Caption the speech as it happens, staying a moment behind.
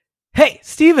Hey,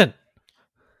 Steven.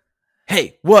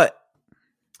 Hey, what?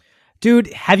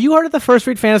 Dude, have you heard of the First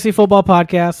Read Fantasy Football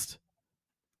podcast?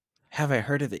 Have I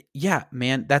heard of it? Yeah,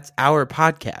 man, that's our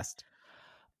podcast.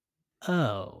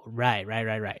 Oh, right.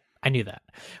 I knew that.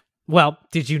 Well,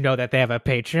 did you know that they have a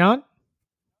Patreon?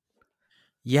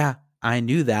 Yeah, I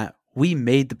knew that. We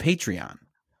made the Patreon.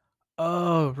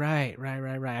 Oh, right.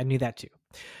 I knew that too.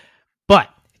 But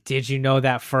did you know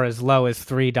that for as low as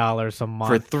 $3 a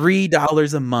month? For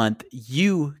 $3 a month,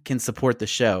 you can support the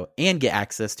show and get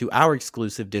access to our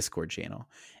exclusive Discord channel.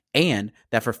 And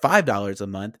that for $5 a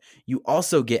month, you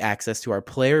also get access to our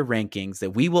player rankings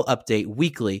that we will update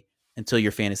weekly until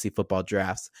your fantasy football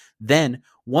drafts. Then,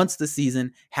 once the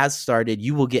season has started,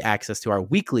 you will get access to our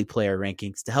weekly player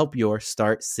rankings to help your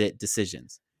start-sit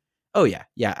decisions. Oh, yeah,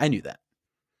 I knew that.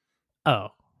 Oh,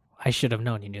 I should have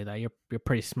known you knew that. You're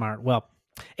pretty smart. Well,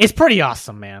 it's pretty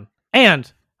awesome, man.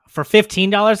 And for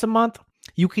 $15 a month,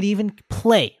 you could even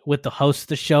play with the hosts of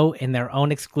the show in their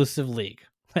own exclusive league.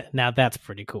 Now that's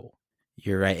pretty cool.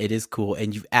 You're right. It is cool,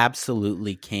 and you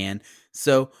absolutely can.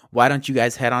 So why don't you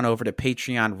guys head on over to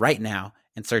Patreon right now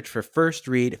and search for First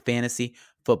Read Fantasy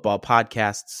Football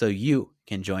Podcast so you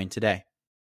can join today.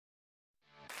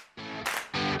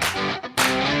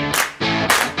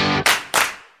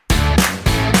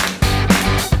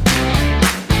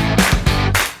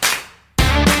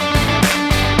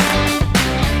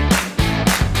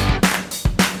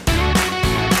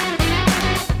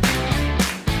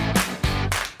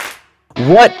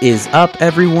 What is up,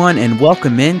 everyone, and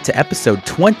welcome in to episode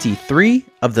 23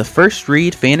 of the First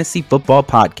Read Fantasy Football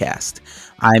Podcast.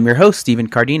 I'm your host, Steven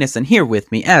Cardenas, and here with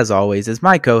me, as always, is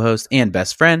my co-host and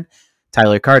best friend,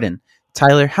 Tyler Carden.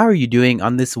 Tyler, how are you doing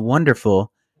on this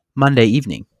wonderful Monday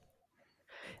evening?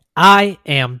 I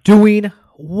am doing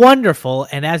wonderful,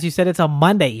 and as you said, it's a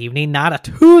Monday evening, not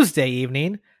a Tuesday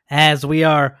evening, as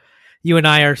you and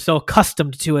I are so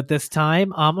accustomed to at this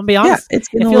time. I'm gonna be honest, it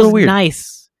feels weird.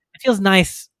 Nice. It feels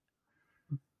nice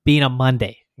being a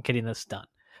Monday and getting this done.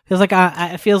 Feels like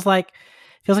it feels like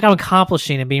I'm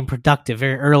accomplishing and being productive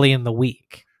very early in the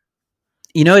week.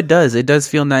 You know, it does. It does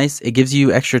feel nice. It gives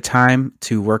you extra time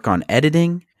to work on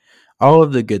editing, all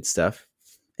of the good stuff.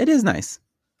 It is nice.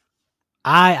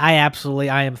 I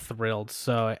am thrilled.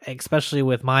 So, especially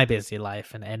with my busy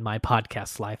life and my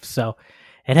podcast life. So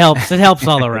it helps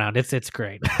all around. It's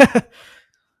great.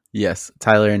 Yes.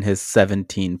 Tyler and his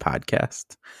 17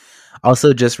 podcast.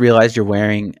 Also, just realized you're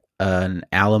wearing an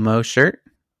Alamo shirt.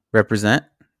 Represent.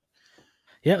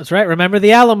 Yeah, that's right. Remember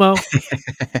the Alamo.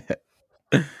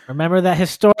 Remember that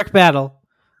historic battle.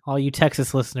 All you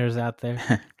Texas listeners out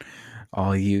there.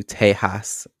 All you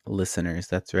Tejas listeners.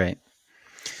 That's right.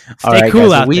 Stay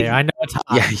cool out there. I know it's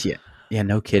hot. Yeah,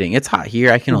 no kidding. It's hot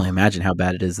here. I can only imagine how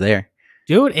bad it is there.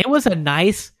 Dude, it was a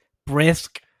nice,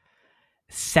 brisk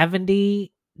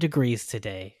 70 degrees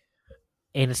today.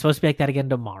 And it's supposed to be like that again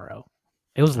tomorrow.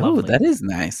 It was lovely. Oh, that is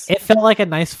nice. It felt like a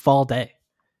nice fall day.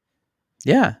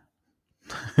 Yeah.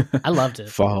 I loved it.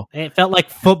 Fall. It felt like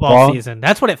football season.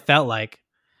 That's what it felt like.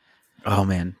 Oh,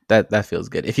 man. That feels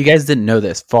good. If you guys didn't know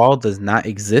this, fall does not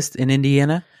exist in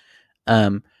Indiana.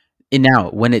 And now,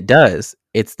 when it does,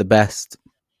 it's the best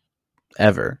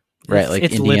ever. Right?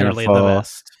 It's Indiana literally fall. The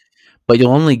best. But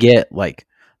you'll only get like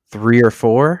 3 or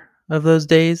 4 of those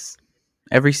days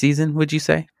every season, would you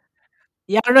say?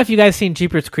 Yeah, I don't know if you guys seen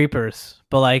Jeepers Creepers,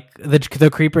 but like the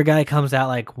creeper guy comes out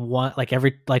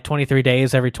every 23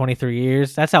 days, every 23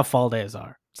 years. That's how fall days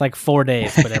are. It's like 4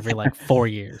 days, but every 4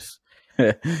 years.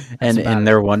 and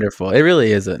they're wonderful. It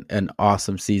really is an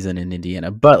awesome season in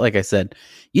Indiana. But like I said,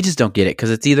 you just don't get it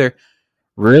because it's either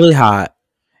really hot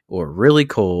or really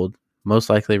cold. Most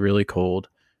likely really cold.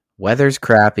 Weather's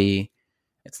crappy.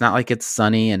 It's not like it's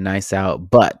sunny and nice out,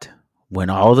 but when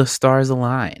all the stars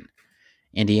align,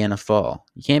 Indiana fall.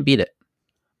 You can't beat it.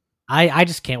 I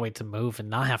just can't wait to move and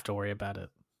not have to worry about it.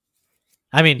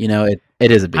 I mean, you know, it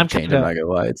is a big change. I'm not gonna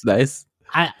lie, it's nice.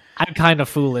 I'm kind of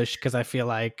foolish because I feel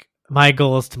like my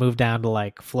goal is to move down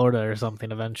to Florida or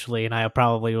something eventually, and I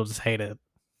probably will just hate it.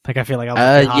 Like I feel like I'll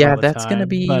just be hot all the that's time, gonna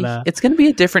be. It's gonna be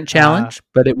a different challenge,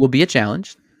 but it will be a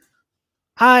challenge.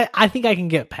 I think I can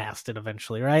get past it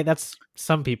eventually, right? That's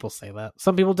some people say that.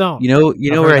 Some people don't. You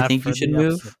know where I think you should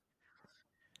move?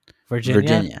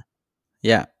 Virginia.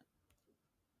 Yeah.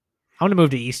 I want to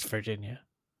move to East Virginia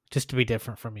just to be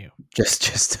different from you.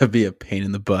 Just to be a pain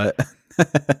in the butt.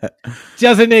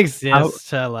 Doesn't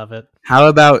exist. I love it. How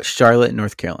about Charlotte,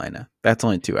 North Carolina? That's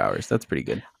only 2 hours. That's pretty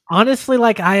good. Honestly,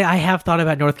 I have thought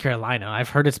about North Carolina. I've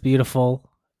heard it's beautiful.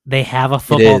 They have a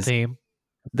football team.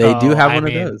 They do have one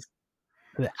of those.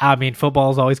 I mean, football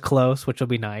is always close, which will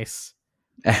be nice.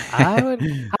 I would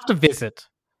have to visit.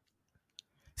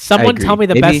 Someone agree. tell me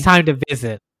the Maybe- best time to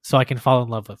visit so I can fall in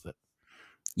love with it.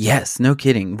 Yes, no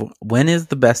kidding. When is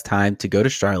the best time to go to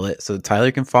Charlotte so that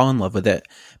Tyler can fall in love with it?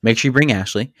 Make sure you bring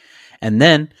Ashley, and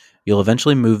then you'll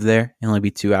eventually move there and only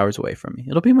be 2 hours away from me.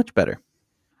 It'll be much better.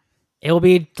 It will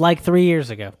be like 3 years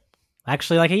ago.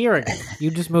 Actually, like a year ago.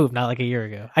 You just moved, not like a year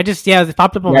ago. It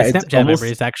popped up on my it's Snapchat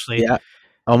memories, actually. Yeah,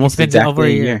 almost been exactly over a a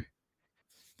year. year.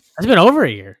 It's been over a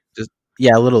year.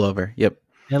 Yeah, a little over. Yep.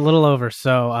 A little over.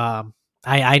 So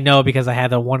I know because I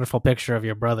had a wonderful picture of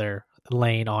your brother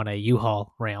laying on a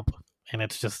U-Haul ramp, and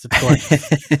it's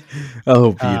gorgeous.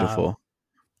 Oh, beautiful.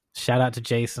 Shout out to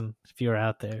Jason if you were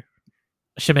out there.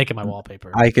 I should make it my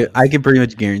wallpaper. I could pretty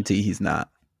much guarantee he's not.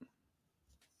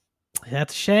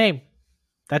 That's a shame.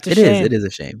 That's a It shame. is a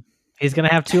shame. He's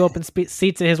gonna have 2 open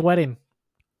seats at his wedding.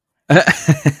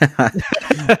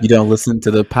 You don't listen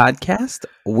to the podcast?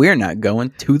 We're not going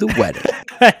to the wedding.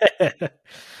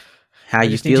 How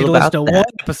you feel about to that? one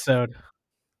episode.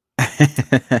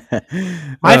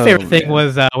 My favorite thing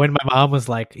was when my mom was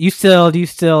like, "Do you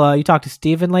talk to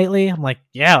Steven lately?" I'm like,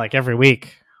 "Yeah, like every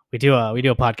week we do a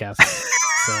podcast."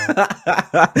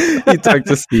 You talked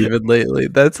to Steven lately.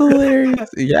 That's hilarious.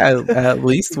 Yeah, at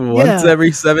least once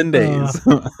every 7 days.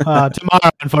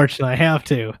 Tomorrow, unfortunately, I have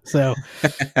to. So,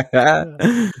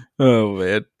 oh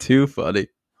man, too funny.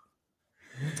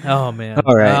 Oh man.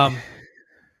 All right.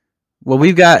 Well,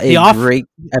 we've got a great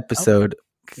episode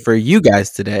for you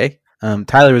guys today.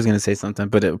 Tyler was going to say something,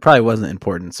 but it probably wasn't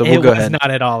important. So we'll go ahead. It was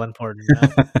not at all important.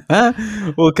 No.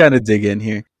 We'll kind of dig in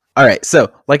here. All right.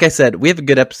 So, like I said, we have a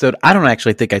good episode. I don't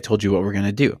actually think I told you what we're going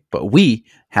to do, but we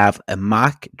have a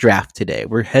mock draft today.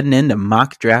 We're heading into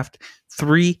mock draft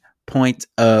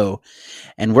 3.0,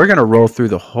 and we're going to roll through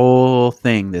the whole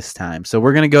thing this time. So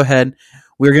we're going to go ahead.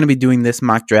 We're going to be doing this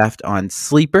mock draft on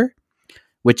Sleeper,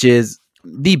 which is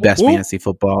the best fantasy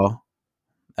football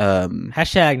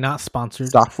hashtag not sponsored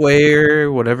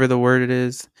software, whatever the word it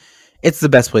is. It's the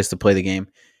best place to play the game.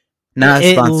 Not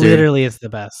sponsored. It literally is the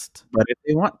best. But if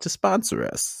they want to sponsor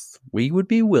us, we would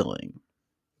be willing.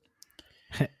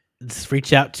 Just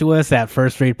reach out to us at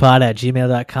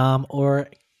firstreadpod@gmail.com or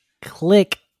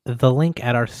click the link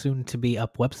at our soon to be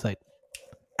up website.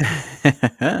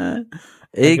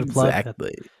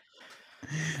 Exactly.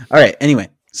 All right. Anyway,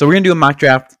 so we're going to do a mock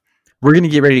draft. We're going to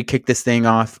get ready to kick this thing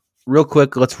off. Real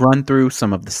quick, let's run through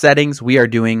some of the settings. We are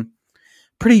doing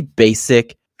pretty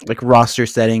basic, like roster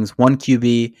settings: 1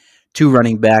 QB, 2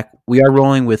 running back. We are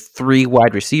rolling with 3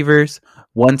 wide receivers,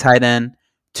 1 tight end,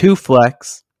 2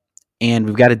 flex, and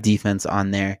we've got a defense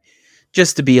on there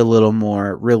just to be a little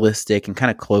more realistic and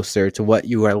kind of closer to what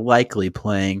you are likely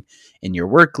playing in your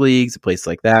work leagues, a place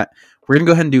like that. We're going to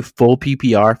go ahead and do full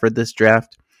PPR for this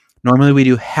draft. Normally we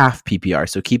do half PPR,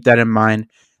 so keep that in mind.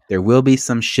 There will be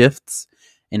some shifts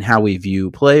in how we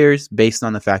view players based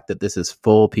on the fact that this is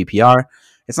full PPR.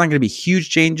 It's not going to be huge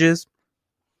changes,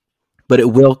 but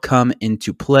it will come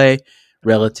into play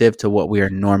relative to what we are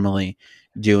normally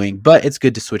doing. But it's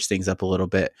good to switch things up a little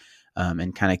bit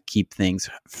and kind of keep things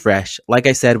fresh. Like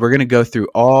I said, we're going to go through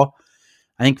all,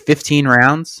 I think, 15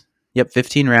 rounds. Yep,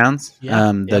 15 rounds.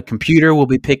 The computer will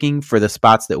be picking for the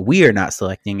spots that we are not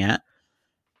selecting at.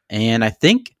 And I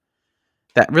think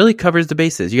that really covers the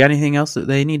bases. You got anything else that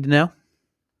they need to know?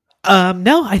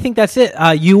 No, I think that's it.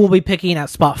 You will be picking at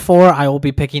spot 4. I will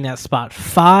be picking at spot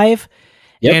 5.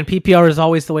 Yep. And PPR is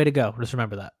always the way to go. Just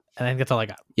remember that. And I think that's all I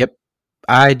got. Yep.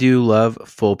 I do love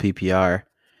full PPR.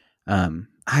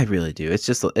 I really do. It's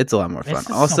a lot more fun.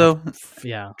 Also,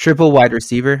 triple wide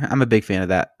receiver. I'm a big fan of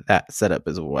that setup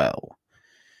as well.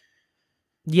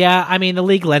 Yeah, I mean, the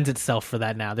league lends itself for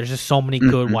that now. There's just so many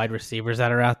good wide receivers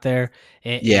that are out there.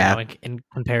 In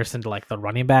comparison to like the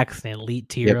running backs, the elite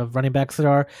tier of running backs that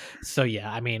are. So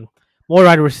yeah, I mean, more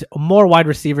wide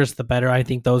receivers, the better. I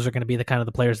think those are going to be the kind of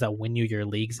the players that win you your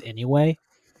leagues anyway.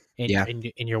 In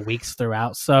your weeks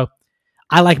throughout. So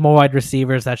I like more wide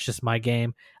receivers. That's just my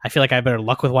game. I feel like I have better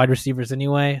luck with wide receivers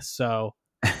anyway. So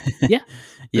yeah,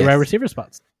 the wide receiver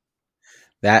spots.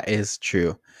 That is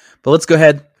true. But let's go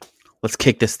ahead. Let's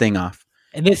kick this thing off.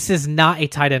 And this is not a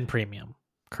tight end premium,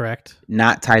 correct?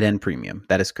 Not tight end premium.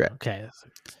 That is correct. Okay.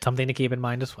 Something to keep in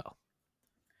mind as well.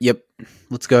 Yep.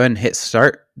 Let's go ahead and hit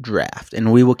start draft.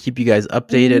 And we will keep you guys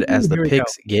updated as the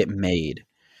picks get made.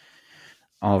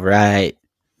 All right.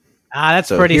 That's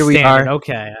pretty standard.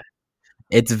 Okay.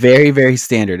 It's very, very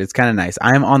standard. It's kind of nice.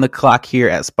 I am on the clock here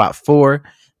at spot 4.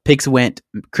 Picks went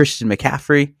Christian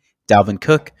McCaffrey, Dalvin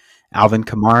Cook, Alvin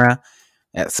Kamara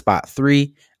at spot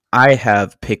 3. I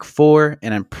have pick 4,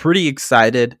 and I'm pretty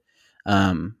excited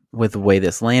with the way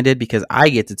this landed because I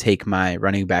get to take my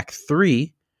running back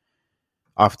 3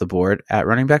 off the board at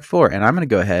running back 4, and I'm going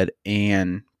to go ahead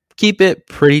and keep it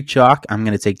pretty chalk, I'm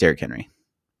going to take Derrick Henry.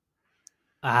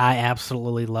 I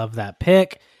absolutely love that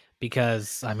pick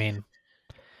because, I mean,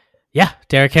 yeah,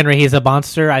 Derrick Henry, he's a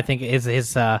monster. I think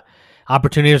his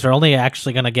opportunities are only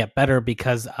actually going to get better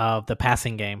because of the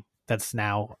passing game that's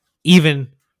now even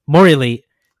more elite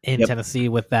in Tennessee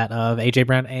with that of A.J.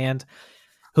 Brown and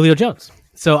Julio Jones.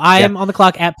 So I am on the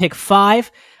clock at pick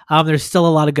 5. There's still a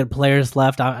lot of good players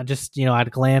left. I just, at a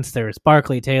glance, there's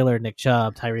Barkley, Taylor, Nick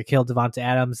Chubb, Tyreek Hill, Devonta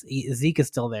Adams. Zeke is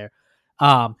still there.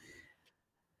 According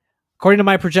to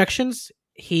my projections,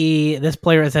 this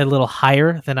player is a little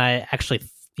higher than I actually,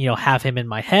 have him in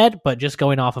my head. But just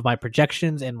going off of my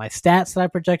projections and my stats that I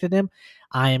projected him,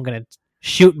 I am going to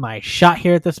shoot my shot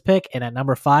here at this pick. And at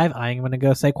number 5, I am going to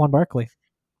go Saquon Barkley.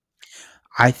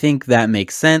 I think that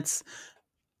makes sense.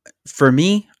 For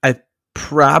me, I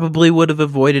probably would have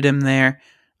avoided him there.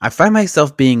 I find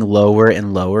myself being lower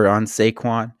and lower on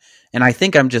Saquon. And I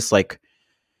think I'm just like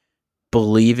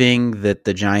believing that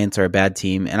the Giants are a bad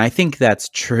team. And I think that's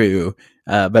true.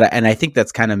 But I think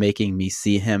that's kind of making me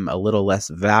see him a little less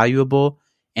valuable.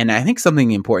 And I think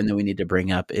something important that we need to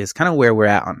bring up is kind of where we're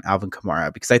at on Alvin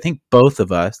Kamara, because I think both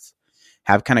of us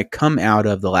have kind of come out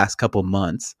of the last couple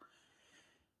months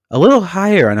a little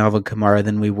higher on Alvin Kamara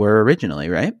than we were originally,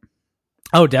 right?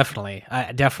 Oh, definitely.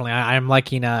 I'm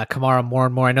liking Kamara more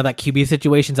and more. I know that QB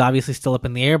situation's obviously still up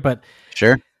in the air, but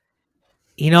sure.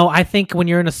 I think when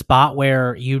you're in a spot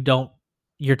where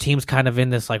your team's kind of in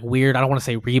this like weird, I don't want to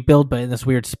say rebuild, but in this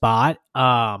weird spot,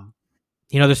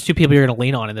 there's two people you're going to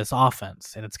lean on in this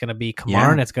offense, and it's going to be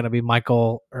Kamara and it's going to be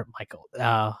Michael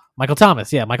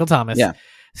Thomas. Yeah, Michael Thomas. Yeah.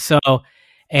 So,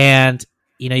 and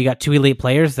you got two elite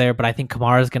players there, but I think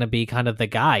Kamara is going to be kind of the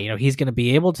guy. He's going to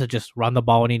be able to just run the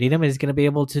ball when you need him. And he's going to be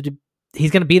able to he's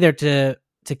going to be there to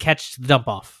catch the dump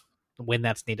off when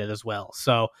that's needed as well.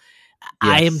 So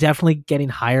I am definitely getting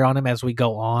higher on him as we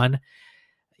go on.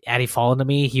 Had he fallen to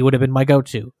me, he would have been my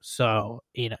go-to. So,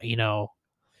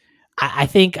 I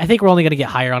think we're only going to get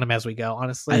higher on him as we go,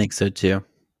 honestly. I think so too.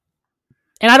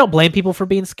 And I don't blame people for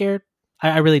being scared.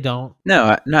 I really don't.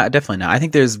 No, definitely not. I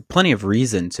think there's plenty of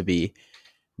reason to be.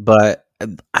 But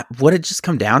what it just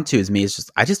come down to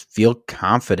is I just feel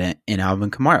confident in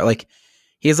Alvin Kamara. Like,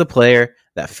 he's a player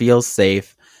that feels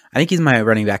safe. I think he's my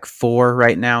running back 4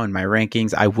 right now in my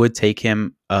rankings. I would take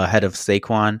him ahead of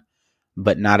Saquon,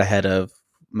 but not ahead of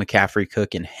McCaffrey,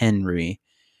 Cook, and Henry.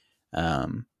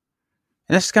 And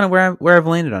that's just kind of where I've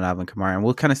landed on Alvin Kamara. And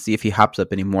we'll kind of see if he hops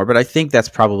up anymore. But I think that's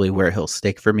probably where he'll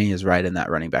stick for me, is right in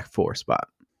that running back 4 spot.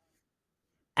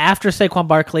 After Saquon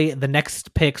Barkley, the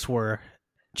next picks were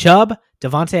Chubb,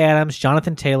 Devonta Adams,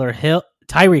 Jonathan Taylor,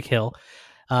 Tyreek Hill,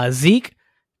 Zeke,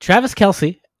 Travis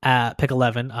Kelce at pick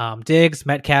 11, Diggs,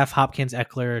 Metcalf, Hopkins,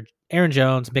 Eckler, Aaron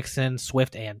Jones, Mixon,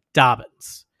 Swift, and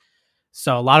Dobbins.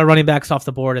 So a lot of running backs off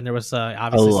the board, and there was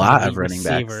obviously a lot of running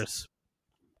receivers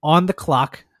on the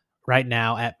clock right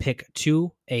now at pick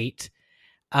 2-8.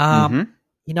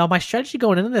 My strategy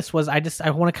going into this was I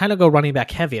want to kind of go running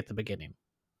back heavy at the beginning.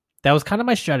 That was kind of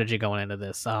my strategy going into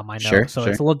this. I know. Sure. It's a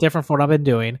little different from what I've been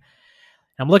doing.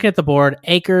 I'm looking at the board.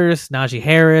 Akers, Najee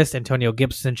Harris, Antonio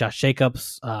Gibson, Josh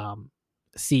Jacobs,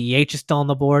 CEH is still on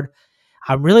the board.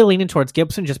 I'm really leaning towards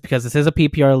Gibson just because this is a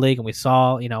PPR league, and we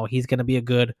saw, he's going to be a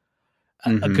good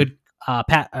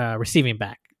receiving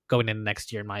back going into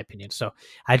next year, in my opinion. So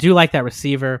I do like that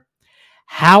receiver.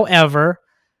 However,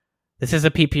 this is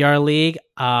a PPR league.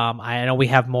 I know we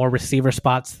have more receiver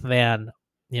spots than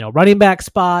running back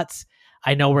spots.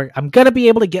 I know I'm going to be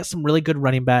able to get some really good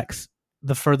running backs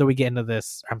the further we get into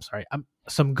this.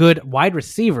 Some good wide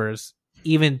receivers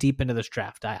even deep into this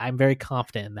draft. I'm very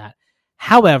confident in that.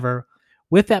 However,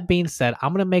 with that being said,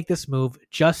 I'm going to make this move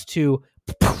just to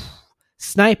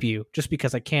snipe you just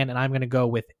because I can, and I'm going to go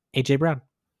with A.J. Brown.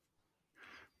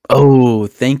 Oh,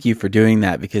 thank you for doing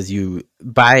that, because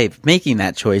by making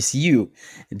that choice, you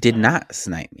did not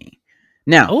snipe me.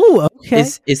 Now, okay.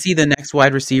 Is he the next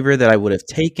wide receiver that I would have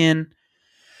taken?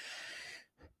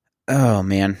 Oh,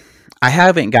 man. I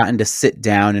haven't gotten to sit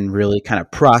down and really kind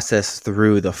of process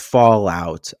through the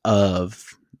fallout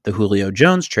of the Julio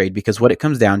Jones trade, because what it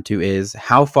comes down to is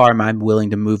how far am I willing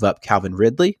to move up Calvin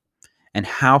Ridley and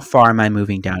how far am I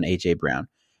moving down A.J. Brown?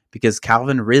 Because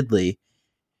Calvin Ridley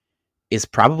is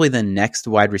probably the next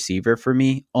wide receiver for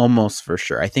me, almost for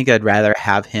sure. I think I'd rather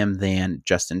have him than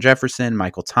Justin Jefferson,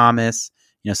 Michael Thomas,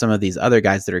 some of these other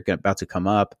guys that are about to come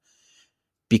up,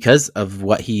 because of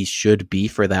what he should be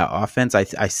for that offense. I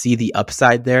see the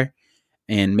upside there,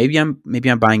 and maybe I'm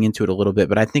buying into it a little bit,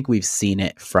 but I think we've seen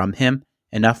it from him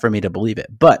enough for me to believe it.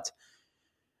 But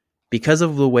because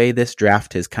of the way this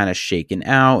draft has kind of shaken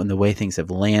out and the way things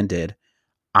have landed,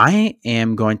 I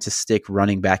am going to stick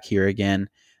running back here again.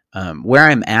 Where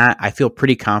I'm at, I feel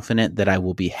pretty confident that I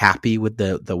will be happy with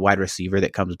the wide receiver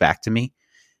that comes back to me.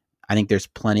 I think there's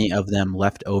plenty of them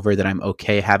left over that I'm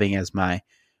okay having as my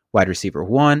wide receiver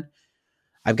 1.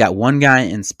 I've got one guy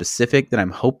in specific that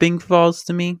I'm hoping falls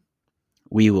to me.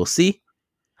 We will see.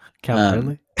 Calvin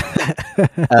Ridley?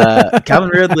 Calvin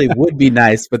Ridley would be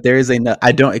nice, but there is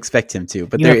I don't expect him to,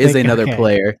 but there is another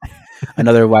player,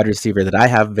 another wide receiver that I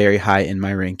have very high in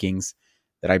my rankings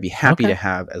that I'd be happy to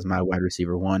have as my wide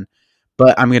receiver 1.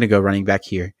 But I'm going to go running back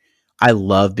here. I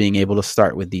love being able to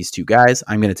start with these two guys.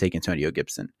 I'm going to take Antonio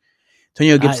Gibson.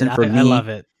 Antonio Gibson for me, I love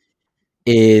it,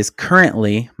 is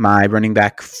currently my running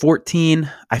back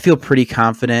 14. I feel pretty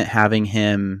confident having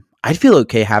him. I'd feel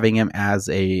okay having him as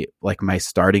my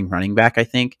starting running back, I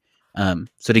think.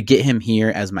 So to get him here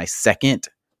as my second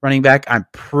running back, I'm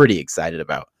pretty excited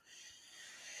about.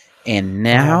 And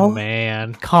now,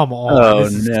 man, come on! Oh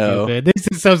this is no, stupid. This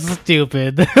is so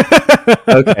stupid.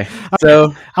 Okay,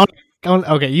 so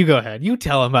okay, you go ahead. You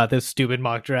tell him about this stupid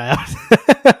mock draft.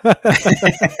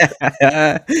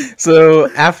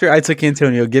 So after I took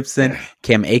Antonio Gibson,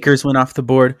 Cam Akers went off the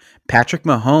board. Patrick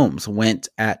Mahomes went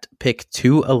at pick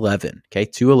 211. Okay,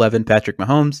 211. Patrick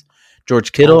Mahomes.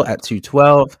 George Kittle at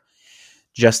 212.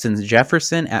 Justin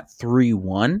Jefferson at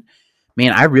 3-1.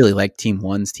 Man, I really like Team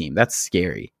 1's team. That's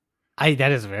scary.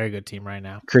 That is a very good team right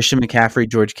now. Christian McCaffrey,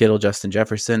 George Kittle, Justin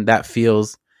Jefferson. That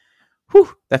feels a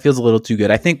little too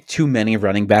good. I think too many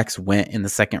running backs went in the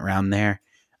second round there.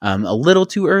 A little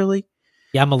too early.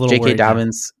 Yeah, I'm a little worried.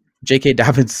 J.K.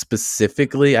 Dobbins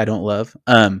specifically, I don't love.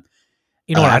 You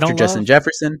know what I after don't Justin love?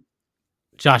 Jefferson?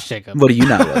 Josh Jacobs. What do you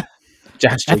not love?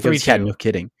 Josh Jacobs? Yeah, no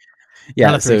kidding.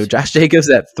 Yeah, so Josh Jacobs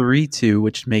at 3-2,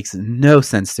 which makes no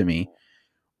sense to me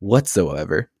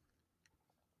whatsoever.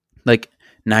 Like,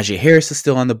 Najee Harris is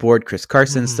still on the board. Chris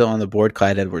Carson is still on the board.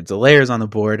 Clyde Edwards-Helaire is on the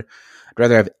board. I'd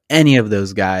rather have any of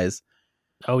those guys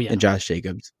than Josh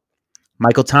Jacobs.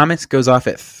 Michael Thomas goes off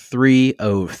at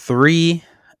 303.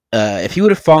 If he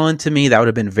would have fallen to me, that would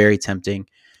have been very tempting.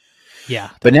 Yeah.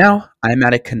 But now I'm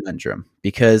at a conundrum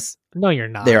because no, you're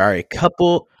not. There are a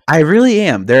couple. I really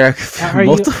am. There are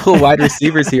multiple wide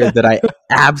receivers here that I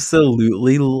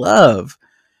absolutely love.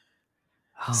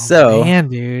 Oh, so, man,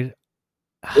 dude.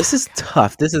 This is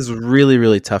tough. This is really,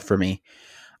 really tough for me.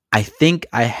 I think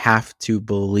I have to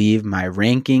believe my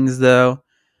rankings, though.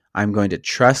 I'm going to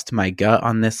trust my gut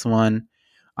on this one.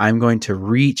 I'm going to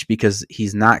reach because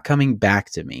he's not coming back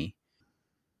to me.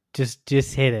 Just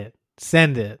hit it.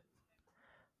 Send it.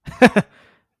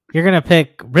 You're going to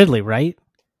pick Ridley, right?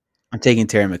 I'm taking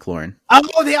Terry McLaurin.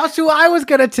 Oh, that's who I was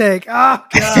going to take. Oh,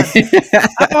 God.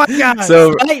 Oh, my God.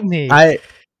 So Slight me. I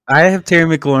have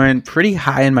Terry McLaurin pretty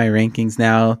high in my rankings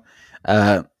now.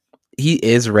 He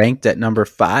is ranked at number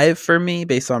 5 for me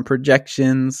based on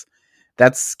projections.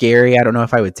 That's scary. I don't know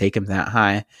if I would take him that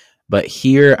high. But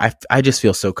here, I just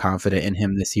feel so confident in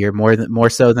him this year, more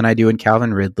so than I do in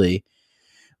Calvin Ridley,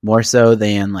 more so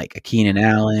than like a Keenan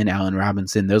Allen, Allen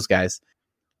Robinson, those guys.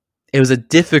 It was a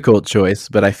difficult choice,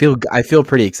 but I feel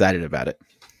pretty excited about it.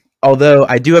 Although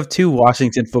I do have 2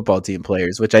 Washington football team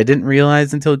players, which I didn't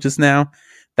realize until just now.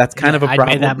 That's kind of a problem.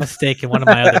 I made that mistake in one of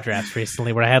my other drafts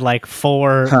recently where I had like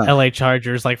 4 LA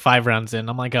Chargers like 5 rounds in.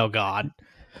 I'm like, oh, God.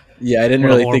 Yeah, I didn't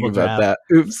really think about that.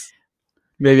 Oops.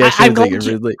 Maybe I should have taken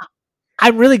Ridley.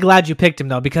 I'm really glad you picked him,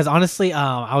 though, because honestly,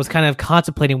 I was kind of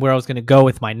contemplating where I was going to go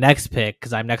with my next pick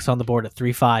because I'm next on the board at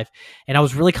 3-5. And I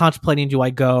was really contemplating, do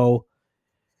I go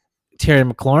Terry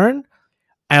McLaurin?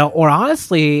 Or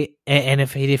honestly, and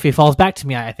if he falls back to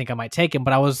me, I think I might take him.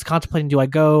 But I was contemplating, do I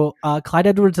go Clyde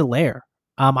Edwards-Helaire?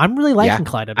 I'm really liking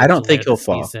Clyde Edwards-Helaire. I don't think he'll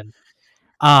fall.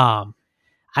 I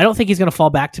don't think he's going to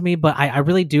fall back to me, but I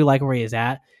really do like where he is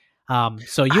at.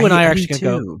 So you and I are actually going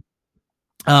to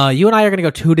go. You and I are going to go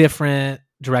 2 different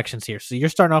directions here. So you're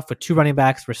starting off with 2 running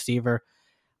backs, receiver.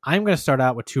 I'm going to start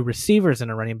out with 2 receivers and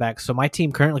a running back. So my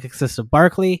team currently consists of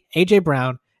Barkley, AJ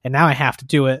Brown, and now I have to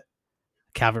do it,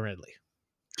 Calvin Ridley.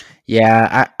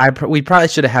 Yeah, we probably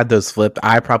should have had those flipped.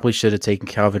 I probably should have taken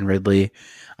Calvin Ridley.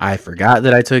 I forgot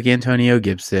that I took Antonio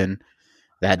Gibson.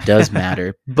 That does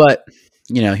matter. But,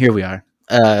 here we are.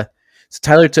 So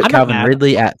Tyler took Calvin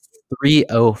Ridley at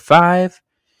 305.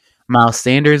 Miles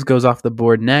Sanders goes off the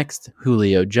board next.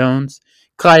 Julio Jones.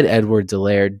 Clyde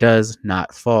Edwards-Helaire does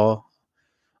not fall,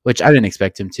 which I didn't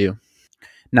expect him to.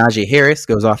 Najee Harris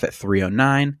goes off at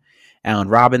 309. Allen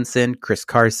Robinson, Chris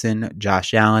Carson,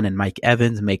 Josh Allen, and Mike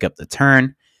Evans make up the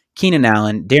turn. Keenan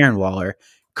Allen, Darren Waller,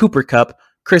 Cooper Kupp,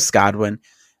 Chris Godwin,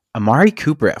 Amari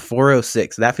Cooper at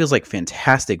 406. That feels like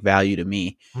fantastic value to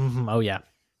me. Mm-hmm. Oh, yeah.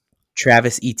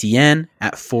 Travis Etienne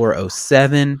at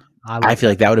 407. I feel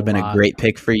like that would have been a great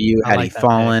pick for you had he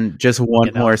fallen just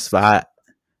one more spot.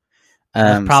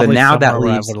 So now that leaves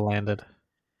where I would have landed.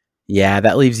 Yeah,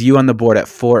 that leaves you on the board at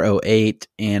 408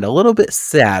 and a little bit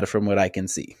sad from what I can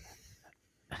see.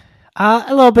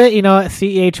 A little bit,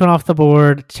 CEH went off the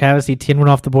board. Travis Etienne went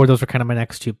off the board. Those were kind of my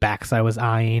next two backs I was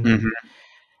eyeing. Mm-hmm.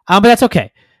 But that's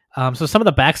okay. So some of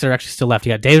the backs that are actually still left.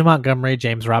 You got David Montgomery,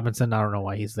 James Robinson. I don't know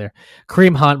why he's there.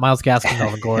 Kareem Hunt, Myles Gaskin,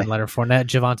 Melvin Gordon, Leonard Fournette,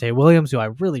 Javonte Williams, who I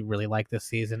really, really like this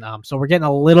season. So we're getting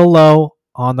a little low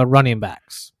on the running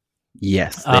backs.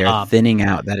 Yes, they are thinning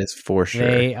out. That is for sure.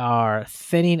 They are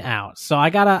thinning out. So I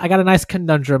got a nice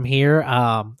conundrum here.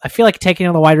 I feel like taking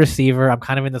on the wide receiver. I'm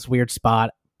kind of in this weird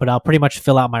spot, but I'll pretty much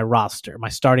fill out my roster, my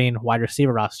starting wide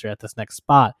receiver roster at this next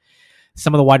spot.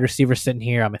 Some of the wide receivers sitting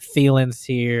here. I'm at Thielen's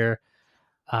here.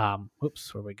 Where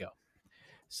we go?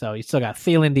 So you still got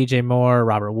Thielen, DJ Moore,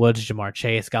 Robert Woods, Jamar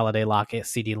Chase, Galladay Lockett,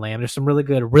 CeeDee Lamb. There's some really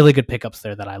good pickups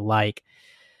there that I like.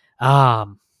 I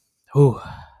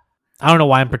don't know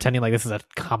why I'm pretending like this is a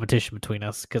competition between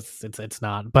us because it's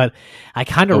not. But I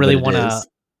kind of really want to.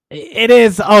 It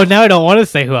is. Oh, now I don't want to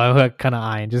say who I'm kind of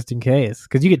eyeing just in case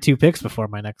because you get 2 picks before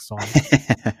my next one.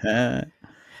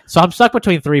 So I'm stuck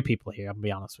between 3 people here. I'm gonna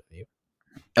be honest with you.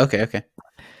 Okay.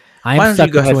 Why don't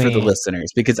you go ahead for the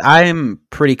listeners? Because I'm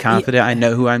pretty confident I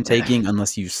know who I'm taking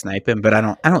unless you snipe him, but I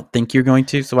don't think you're going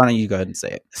to. So why don't you go ahead and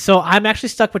say it? So I'm actually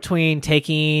stuck between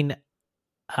taking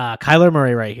Kyler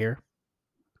Murray right here.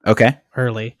 Okay.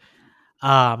 Early.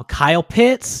 Kyle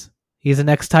Pitts. He's the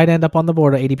next tight end up on the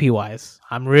board ADP wise.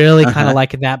 I'm really kind of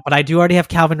liking that, but I do already have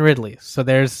Calvin Ridley. So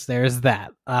there's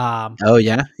that. Oh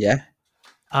yeah.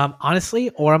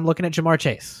 Honestly, or I'm looking at Jamar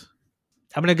Chase.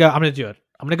 I'm going to do it.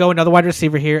 I'm going to go another wide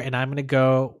receiver here, and I'm going to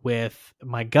go with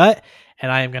my gut,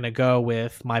 and I am going to go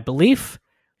with my belief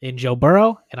in Joe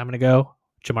Burrow, and I'm going to go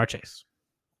Jamar Chase.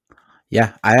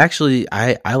 Yeah, I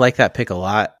like that pick a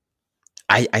lot.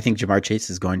 I think Jamar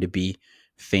Chase is going to be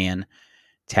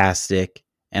fantastic,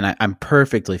 and I'm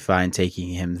perfectly fine taking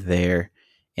him there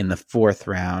in the 4th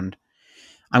round.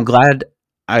 I'm glad.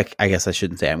 I guess I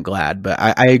shouldn't say I'm glad, but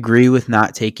I agree with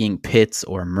not taking Pitts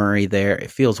or Murray there.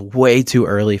 It feels way too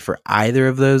early for either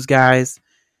of those guys.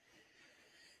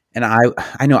 And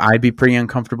I know I'd be pretty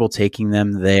uncomfortable taking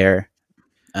them there.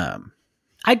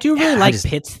 I do really like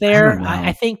Pitts there.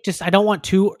 I think I don't want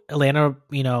 2 Atlanta,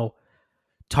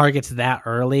 targets that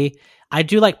early. I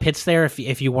do like Pitts there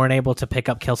if you weren't able to pick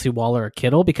up Kelsey Waller or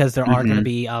Kittle because there are going to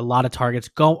be a lot of targets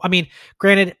I mean,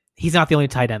 granted, he's not the only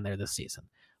tight end there this season.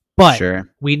 But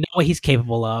we know what he's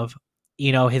capable of.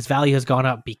 His value has gone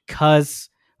up because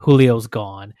Julio's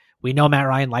gone. We know Matt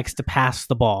Ryan likes to pass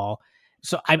the ball.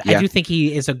 So I do think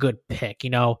he is a good pick.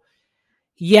 I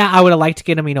would have liked to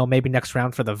get him, maybe next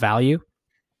round for the value.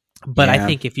 But I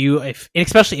think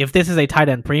especially if this is a tight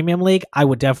end premium league, I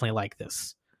would definitely like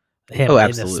this.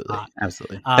 Absolutely.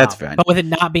 That's fine. But with it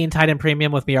not being tight end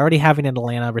premium, with me already having an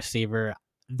Atlanta receiver,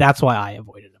 that's why I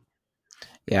avoided him.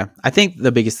 Yeah, I think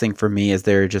the biggest thing for me is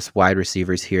there are just wide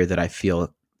receivers here that I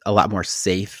feel a lot more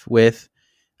safe with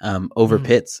over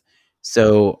Pitts.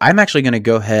 So I'm actually going to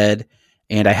go ahead,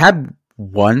 and I had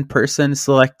one person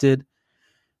selected,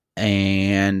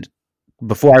 and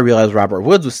before I realized Robert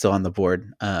Woods was still on the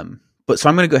board. But so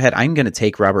I'm going to go ahead. I'm going to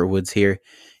take Robert Woods here.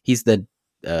 He's the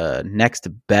next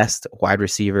best wide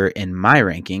receiver in my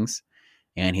rankings,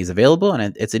 and he's available,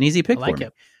 and it's an easy pick for me.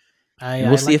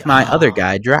 We'll see if my other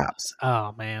guy drops.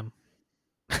 Oh, man.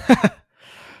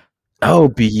 Oh,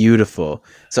 beautiful.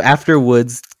 So after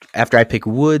I pick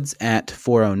Woods at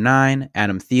 409,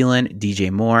 Adam Thielen, DJ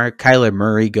Moore, Kyler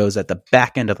Murray goes at the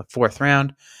back end of the 4th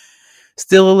round.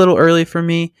 Still a little early for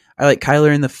me. I like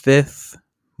Kyler in the 5th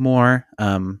more.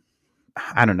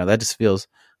 I don't know. That just feels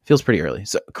pretty early.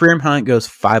 So Kareem Hunt goes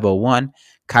 501.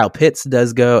 Kyle Pitts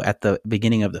does go at the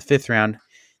beginning of the 5th round.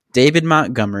 David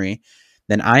Montgomery.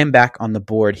 Then I am back on the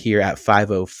board here at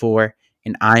 504,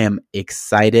 and I am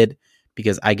excited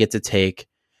because I get to take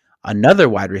another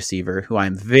wide receiver who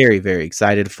I'm very, very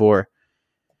excited for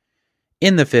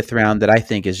in the 5th round that I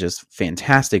think is just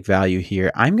fantastic value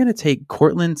here. I'm going to take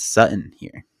Courtland Sutton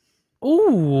here.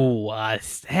 Ooh, I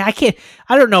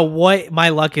don't know what my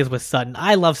luck is with Sutton.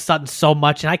 I love Sutton so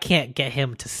much, and I can't get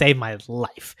him to save my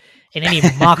life in any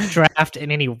mock draft,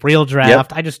 in any real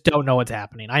draft. Yep. I just don't know what's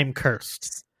happening. I am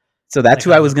cursed. So that's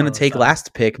who I was going to take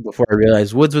last pick before I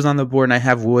realized Woods was on the board, and I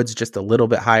have Woods just a little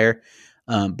bit higher.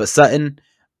 But Sutton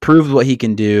proved what he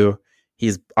can do.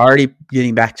 He's already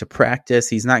getting back to practice.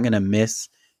 He's not going to miss,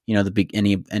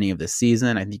 any of the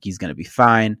season. I think he's going to be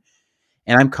fine.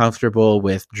 And I'm comfortable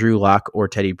with Drew Lock or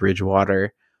Teddy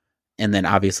Bridgewater. And then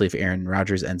obviously if Aaron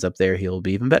Rodgers ends up there, he'll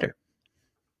be even better.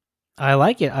 I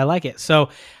like it. So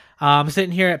I'm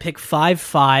sitting here at pick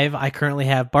 5-5. I currently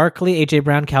have Barkley, AJ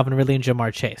Brown, Calvin Ridley, and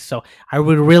Jamar Chase. So I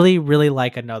would really, really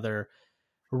like another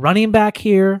running back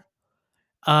here.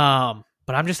 But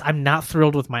I'm not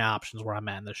thrilled with my options where I'm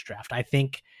at in this draft. I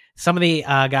think some of the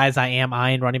guys I am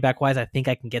eyeing running back wise, I think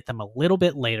I can get them a little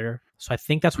bit later. So I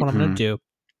think that's what I'm going to do.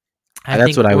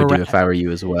 That's what I would do if I were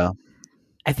you as well.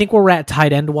 I think where we're at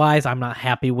tight end wise, I'm not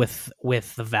happy with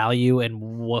the value and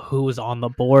who's on the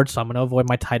board, so I'm going to avoid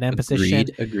my tight end position.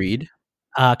 Agreed.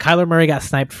 Kyler Murray got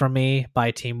sniped from me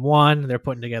by Team 1. They're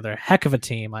putting together a heck of a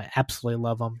team. I absolutely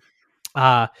love them.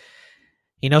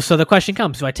 So the question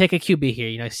comes, do I take a QB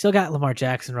here? I still got Lamar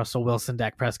Jackson, Russell Wilson,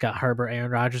 Dak Prescott, Herbert,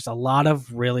 Aaron Rodgers, a lot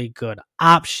of really good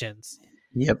options.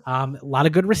 Yep. A lot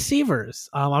of good receivers.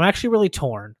 I'm actually really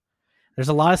torn. There's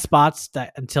a lot of spots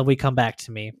that until we come back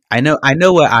to me. I know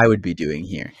what I would be doing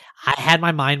here. I had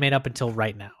my mind made up until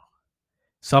right now.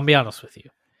 So I'll be honest with you.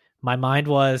 My mind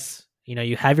was,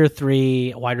 you have your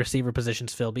 3 wide receiver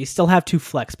positions filled, but you still have 2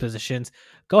 flex positions.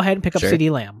 Go ahead and pick up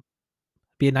CeeDee Lamb.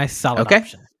 Be a nice solid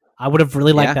option. I would have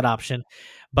really liked that option.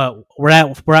 But we're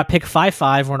at pick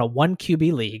 5-5. We're in a 1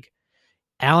 QB league.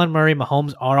 Allen, Murray,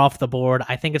 Mahomes are off the board.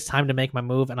 I think it's time to make my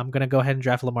move, and I'm going to go ahead and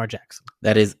draft Lamar Jackson.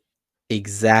 That is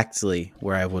exactly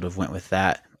where I would have went with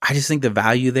that. I just think the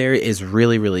value there is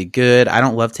really, really good. I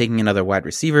don't love taking another wide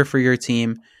receiver for your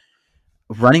team.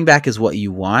 Running back is what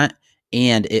you want,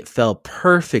 and it fell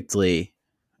perfectly,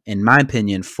 in my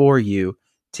opinion, for you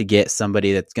to get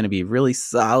somebody that's going to be really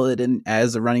solid and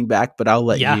as a running back, but I'll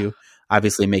let you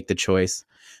obviously make the choice.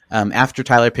 After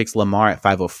Tyler picks Lamar at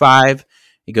 505,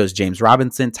 it goes James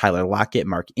Robinson, Tyler Lockett,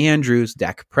 Mark Andrews,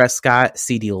 Dak Prescott,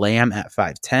 CeeDee Lamb at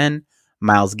 510,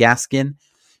 Myles Gaskin,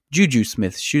 Juju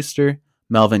Smith-Schuster,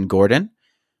 Melvin Gordon.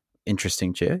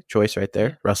 Interesting choice right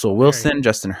there. Russell Wilson,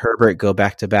 Justin Herbert go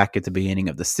back-to-back at the beginning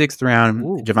of the 6th round.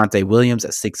 Ooh. Javonte Williams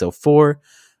at 604,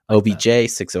 OBJ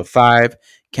 605,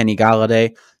 Kenny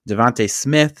Galladay, Devontae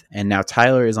Smith, and now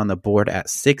Tyler is on the board at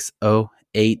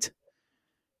 608.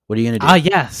 What are you going to do?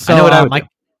 Yeah. So I know what I would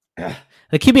do.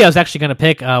 The QB I was actually going to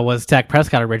pick was Dak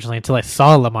Prescott originally until I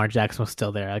saw Lamar Jackson was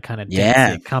still there. I kind of didn't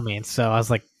see it coming, so I was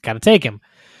like, got to take him.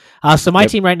 So my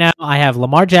team right now, I have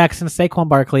Lamar Jackson, Saquon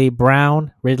Barkley,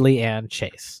 Brown, Ridley, and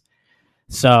Chase.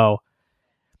 So,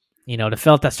 to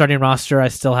fill out that starting roster, I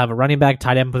still have a running back,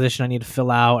 tight end position I need to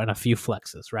fill out, and a few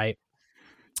flexes, right?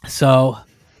 So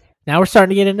now we're starting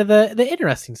to get into the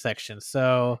interesting section.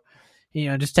 So,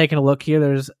 just taking a look here,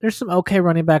 there's some okay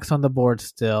running backs on the board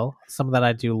still. Some that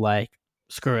I do like.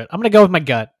 Screw it. I'm going to go with my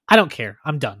gut. I don't care.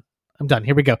 I'm done.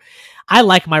 Here we go. I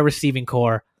like my receiving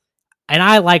core, and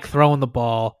I like throwing the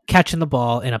ball, catching the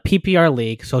ball in a PPR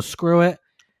league, so screw it.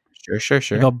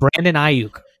 Sure. I go Brandon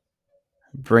Ayuk.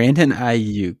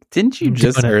 Didn't you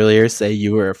just earlier say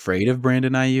you were afraid of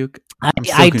Brandon Ayuk?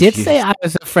 I did say I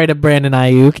was afraid of Brandon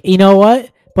Ayuk. You know what?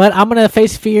 But I'm going to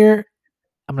face fear.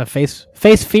 I'm going to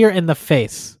face fear in the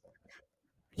face.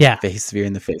 Yeah. Face fear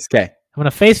in the face. Okay. I'm going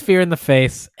to face fear in the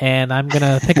face, and I'm going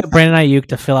to pick up Brandon Ayuk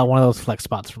to fill out one of those flex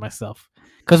spots for myself.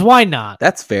 Because why not?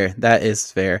 That's fair. That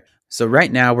is fair. So right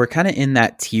now, we're kind of in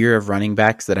that tier of running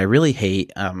backs that I really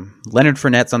hate. Leonard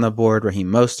Fournette's on the board, Raheem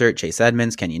Mostert, Chase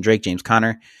Edmonds, Kenyon Drake, James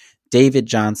Conner, David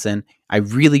Johnson. I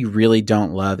really, really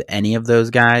don't love any of those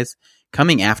guys.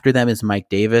 Coming after them is Mike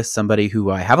Davis, somebody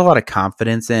who I have a lot of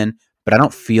confidence in, but I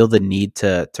don't feel the need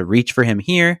to reach for him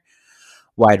here.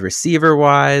 Wide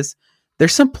receiver-wise,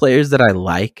 there's some players that I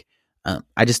like.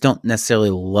 I just don't necessarily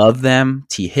love them.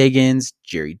 T. Higgins,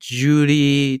 Jerry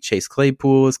Jeudy, Chase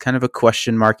Claypool is kind of a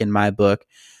question mark in my book.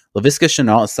 Laviska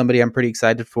Shenault is somebody I'm pretty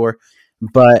excited for,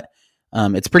 but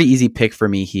it's a pretty easy pick for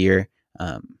me here.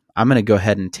 I'm going to go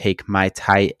ahead and take my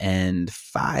tight end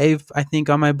 5, I think,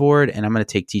 on my board, and I'm going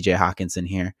to take TJ Hawkinson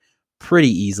here pretty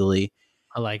easily.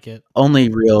 I like it. Only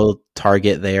real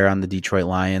target there on the Detroit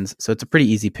Lions, so it's a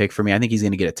pretty easy pick for me. I think he's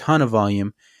going to get a ton of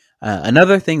volume.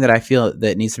 Another thing that I feel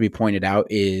that needs to be pointed out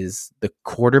is the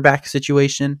quarterback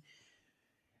situation.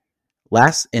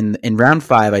 In round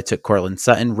 5, I took Courtland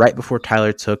Sutton right before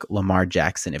Tyler took Lamar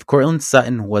Jackson. If Courtland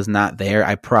Sutton was not there,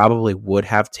 I probably would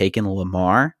have taken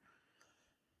Lamar,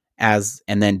 and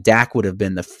then Dak would have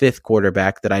been the 5th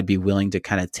quarterback that I'd be willing to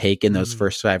kind of take in those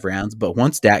first 5 rounds. But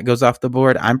once Dak goes off the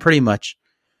board, I'm pretty much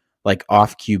like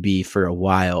off QB for a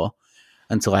while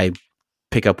until I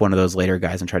pick up one of those later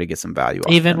guys and try to get some value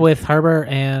off even them. With Herbert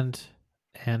and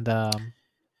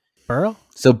Burrow?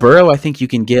 So Burrow, I think you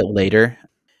can get later.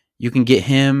 You can get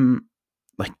him,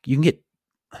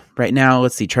 right now,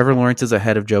 let's see, Trevor Lawrence is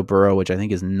ahead of Joe Burrow, which I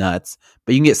think is nuts.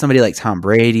 But you can get somebody like Tom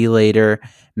Brady later,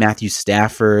 Matthew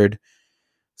Stafford.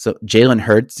 So Jalen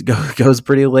Hurts goes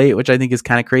pretty late, which I think is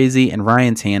kind of crazy. And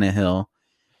Ryan Tannehill.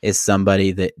 is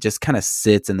somebody that just kind of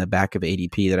sits in the back of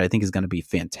ADP that I think is going to be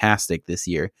fantastic this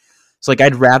year. So like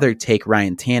I'd rather take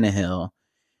Ryan Tannehill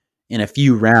in a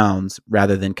few rounds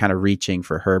rather than kind of reaching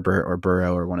for Herbert or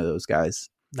Burrow or one of those guys.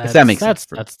 If that makes sense.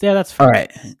 That's fair. All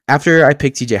right. After I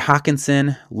picked TJ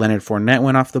Hawkinson, Leonard Fournette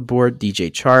went off the board, DJ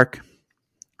Chark,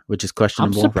 which is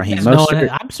questionable. Raheem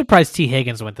Mostert. I'm surprised T.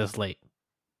 Higgins went this late.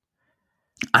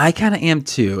 I kind of am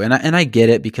too, and I get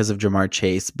it because of Jamar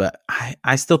Chase, but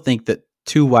I still think that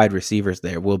 2 wide receivers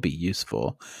there will be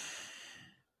useful.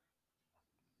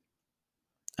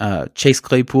 Chase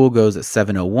Claypool goes at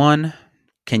 701.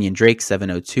 Kenyon Drake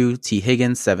 702. T.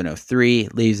 Higgins 703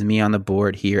 leaves me on the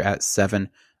board here at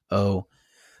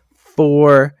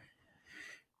 704.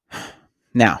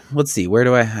 Now let's see, where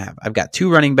do I have? I've got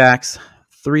 2 running backs,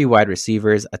 3 wide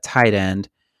receivers, a tight end.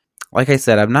 Like I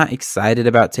said, I'm not excited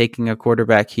about taking a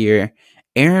quarterback here.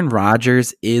 Aaron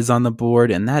Rodgers is on the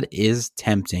board, and that is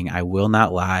tempting. I will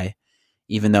not lie,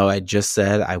 even though I just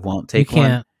said I won't take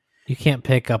one. You can't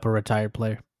pick up a retired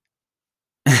player.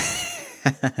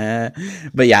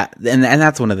 But yeah, and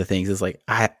that's one of the things is like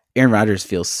Aaron Rodgers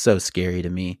feels so scary to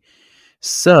me.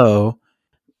 So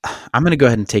I'm going to go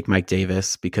ahead and take Mike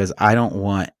Davis because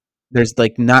there's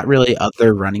like not really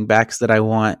other running backs that I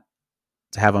want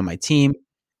to have on my team.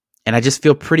 And I just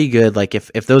feel pretty good. Like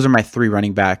if those are my 3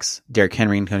 running backs, Derrick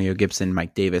Henry, Antonio Gibson,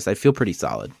 Mike Davis, I feel pretty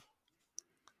solid.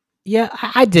 Yeah,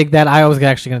 I dig that. I was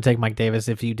actually going to take Mike Davis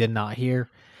if you did not hear.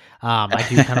 I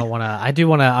do kind of want to. I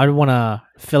want to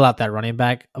fill out that running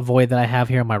back void that I have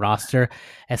here on my roster,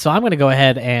 and so I'm going to go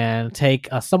ahead and take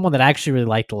someone that I actually really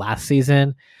liked last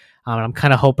season. And I'm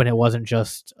kind of hoping it wasn't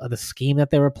just the scheme that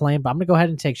they were playing, but I'm going to go ahead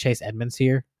and take Chase Edmonds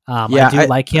here. I do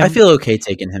like him. I feel okay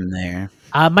taking him there.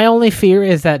 My only fear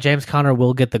is that James Conner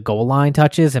will get the goal line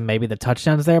touches and maybe the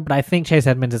touchdowns there, but I think Chase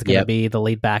Edmonds is going to be the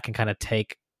lead back and kind of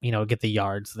take, get the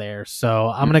yards there. So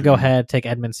I'm going to go ahead, take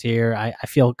Edmonds here. I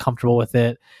feel comfortable with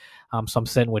it. So I'm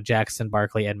sitting with Jackson,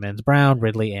 Barkley, Edmonds, Brown,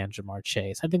 Ridley, and Jamar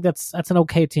Chase. I think that's an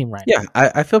okay team right now.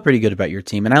 Yeah, I feel pretty good about your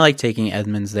team, and I like taking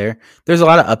Edmonds there. There's a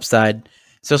lot of upside,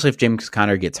 especially if James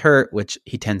Conner gets hurt, which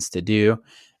he tends to do.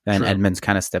 Then Edmonds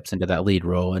kind of steps into that lead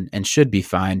role and should be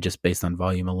fine just based on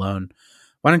volume alone.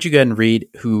 Why don't you go ahead and read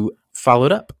who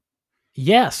followed up?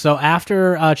 Yeah, so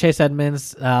after Chase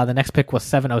Edmonds, the next pick was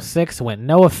 706, went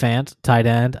Noah Fant, tight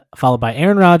end, followed by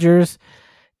Aaron Rodgers,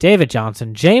 David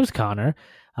Johnson, James Conner,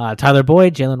 Tyler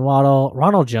Boyd, Jalen Waddle,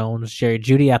 Ronald Jones, Jerry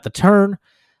Jeudy at the turn,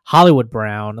 Hollywood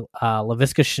Brown,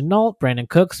 Laviska Shenault, Brandon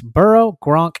Cooks, Burrow,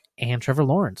 Gronk, and Trevor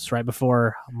Lawrence right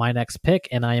before my next pick,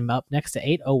 and I am up next to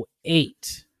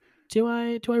 808. Do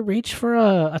I reach for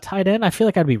a tight end? I feel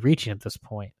like I'd be reaching at this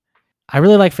point. I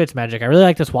really like Fitzmagic. I really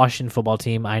like this Washington football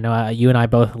team. I know you and I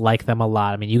both like them a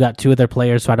lot. I mean, you got 2 of their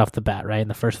players right off the bat, right, in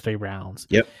the first 3 rounds.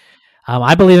 Yep.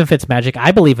 I believe in Fitzmagic.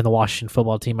 I believe in the Washington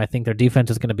football team. I think their defense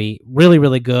is going to be really,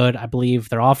 really good. I believe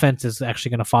their offense is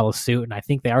actually going to follow suit, and I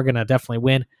think they are going to definitely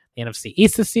win the NFC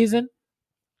East this season.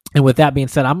 And with that being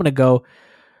said, I'm going to go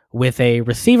with a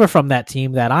receiver from that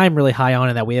team that I'm really high on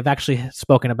and that we have actually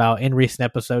spoken about in recent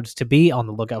episodes to be on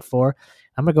the lookout for.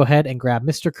 I'm going to go ahead and grab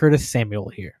Mr. Curtis Samuel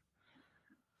here.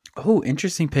 Oh,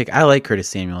 interesting pick. I like Curtis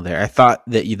Samuel there. I thought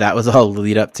that was all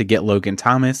lead up to get Logan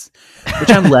Thomas,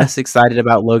 which I'm less excited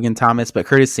about Logan Thomas, but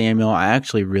Curtis Samuel, I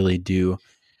actually really do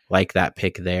like that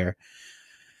pick there.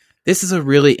 This is a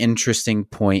really interesting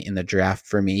point in the draft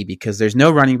for me because there's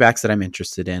no running backs that I'm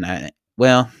interested in.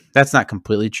 Well, that's not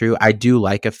completely true. I do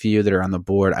like a few that are on the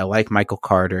board. I like Michael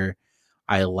Carter.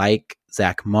 I like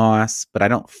Zach Moss, but I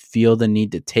don't feel the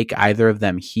need to take either of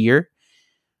them here.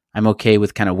 I'm okay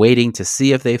with kind of waiting to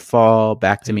see if they fall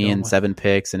back to me in 7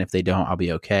 picks, and if they don't, I'll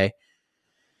be okay.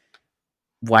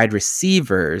 Wide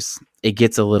receivers, it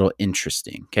gets a little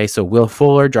interesting. Okay, so Will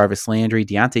Fuller, Jarvis Landry,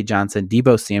 Deontay Johnson,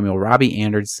 Deebo Samuel, Robbie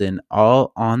Anderson,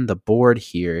 all on the board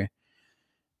here.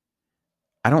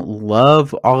 I don't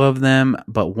love all of them,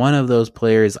 but one of those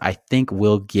players I think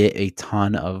will get a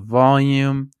ton of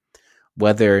volume.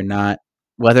 Whether or not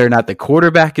the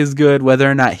quarterback is good,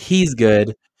 whether or not he's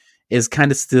good, is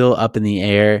kind of still up in the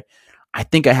air. I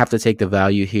think I have to take the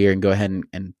value here and go ahead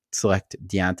and select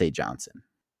Deontay Johnson.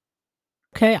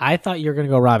 Okay, I thought you were going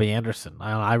to go Robbie Anderson.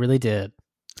 I really did.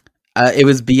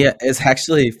 It's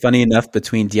actually funny enough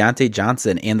between Deontay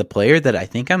Johnson and the player that I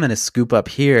think I'm going to scoop up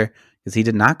here because he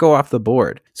did not go off the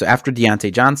board. So after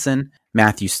Deontay Johnson,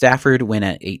 Matthew Stafford went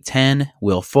at 8-10.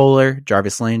 Will Fuller,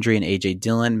 Jarvis Landry, and A.J.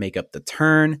 Dillon make up the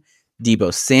turn.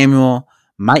 Deebo Samuel,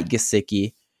 Mike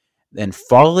Gesicki. Then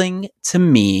falling to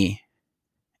me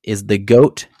is the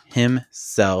GOAT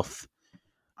himself.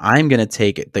 I'm going to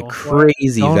take the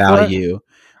crazy value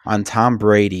on Tom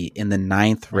Brady in the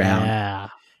 9th round. Yeah.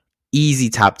 easy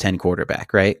top 10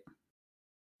 quarterback, right?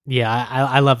 Yeah,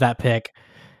 I love that pick.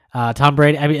 Tom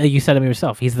Brady. I mean, you said it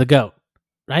yourself. He's the GOAT,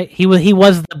 right? He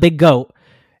was the big GOAT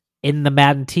in the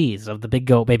Madden tease of the big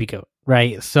GOAT, baby GOAT,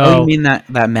 right? So, Oh, you mean that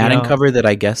Madden know, cover that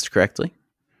I guessed correctly?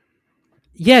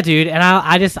 yeah, dude. And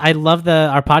I love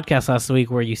our podcast last week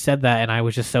where you said that, and I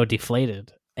was just so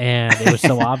deflated, and it was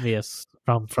so obvious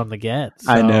from the get.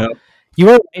 So I know. you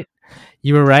were right.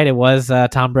 You were right. It was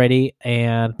Tom Brady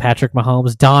and Patrick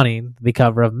Mahomes donning the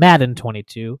cover of Madden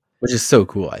 22. Which is so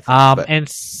cool, I think. And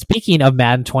speaking of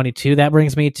Madden 22, that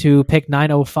brings me to pick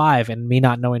 905 and me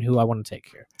not knowing who I want to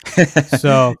take here.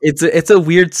 So it's a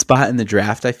weird spot in the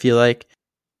draft, I feel like.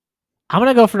 I'm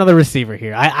going to go for another receiver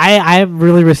here. I'm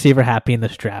really receiver happy in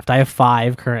this draft. I have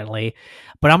 5 currently,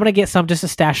 but I'm going to get some just to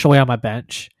stash away on my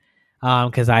bench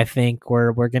because I think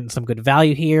we're getting some good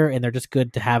value here, and they're just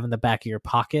good to have in the back of your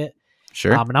pocket.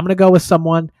 Sure. And I'm going to go with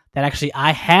someone that actually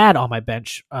I had on my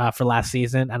bench for last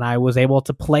season, and I was able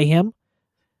to play him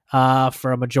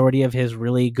for a majority of his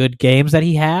really good games that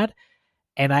he had.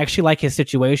 And I actually like his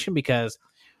situation because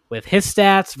with his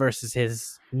stats versus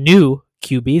his new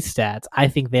QB stats, I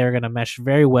think they're going to mesh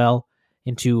very well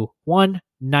into one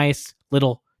nice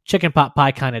little chicken pot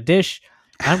pie kind of dish.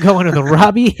 I'm going to the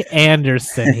Robbie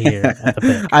Anderson here at the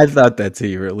pick. I thought that's who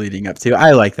you were leading up to.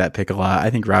 I like that pick a lot.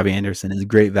 I think Robbie Anderson is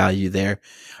great value there.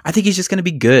 I think he's just going to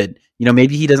be good.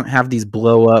 Maybe he doesn't have these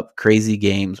blow up crazy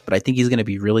games, but I think he's going to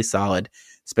be really solid,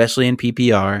 especially in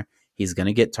PPR. He's going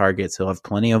to get targets. He'll have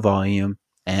plenty of volume,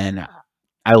 and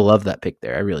I love that pick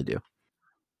there. I really do.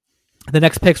 The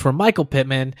next picks were Michael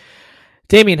Pittman,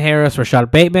 Damian Harris,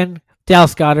 Rashad Bateman,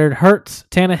 Dallas Goedert, Hurts,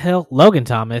 Tannehill, Logan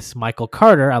Thomas, Michael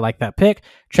Carter, I like that pick,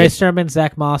 Trey Sermon,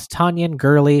 Zach Moss, Tanyan,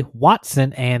 Gurley,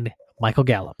 Watson, and Michael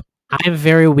Gallup. I'm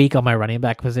very weak on my running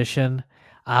back position,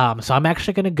 so I'm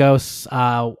actually going to go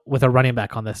with a running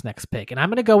back on this next pick, and I'm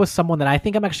going to go with someone that I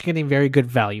think I'm actually getting very good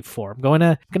value for. I'm going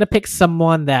to pick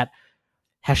someone that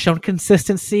has shown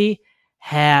consistency,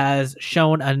 has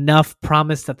shown enough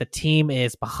promise that the team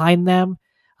is behind them.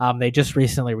 They just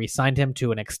recently re-signed him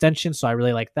to an extension, so I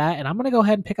really like that. And I'm going to go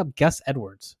ahead and pick up Gus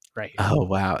Edwards right here. Oh,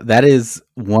 wow. That is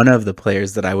one of the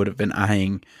players that I would have been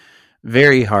eyeing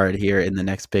very hard here in the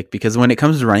next pick, because when it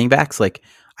comes to running backs, like,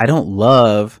 I don't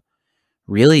love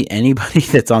really anybody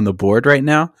that's on the board right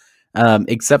now,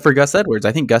 except for Gus Edwards.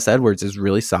 I think Gus Edwards is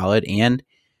really solid, and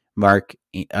Mark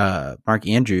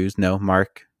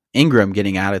Ingram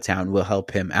getting out of town will help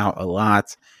him out a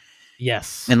lot.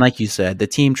 Yes. And like you said, the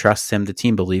team trusts him. The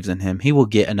team believes in him. He will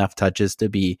get enough touches to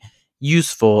be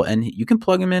useful, and you can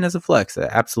plug him in as a flex.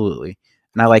 Absolutely.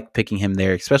 And I like picking him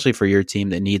there, especially for your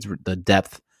team that needs the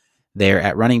depth there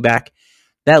at running back.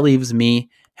 That leaves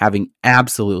me having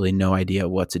absolutely no idea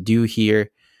what to do here.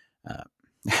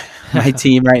 My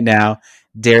team right now,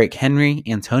 Derrick Henry,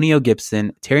 Antonio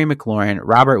Gibson, Terry McLaurin,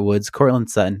 Robert Woods,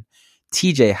 Cortland Sutton,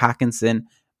 TJ Hawkinson,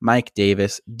 Mike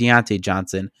Davis, Deontay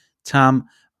Johnson, Tom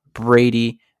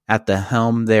Brady at the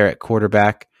helm there at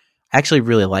quarterback. I actually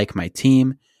really like my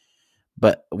team,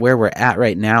 but where we're at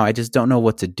right now, I just don't know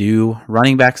what to do.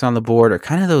 Running backs on the board are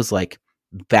kind of those like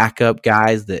backup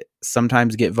guys that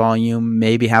sometimes get volume,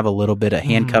 maybe have a little bit of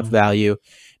handcuff value.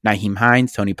 Nyheim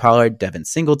Hines, Tony Pollard, Devin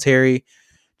Singletary,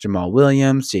 Jamal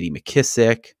Williams, JD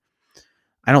McKissick.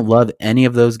 I don't love any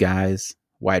of those guys.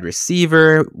 Wide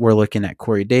receiver, we're looking at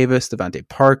Corey Davis, Devontae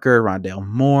Parker, Rondale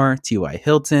Moore, T.Y.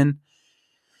 Hilton.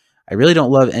 I really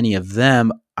don't love any of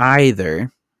them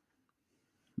either.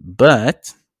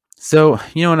 But, so,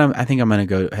 you know what I think I'm going to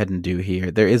go ahead and do here?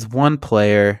 There is one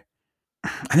player.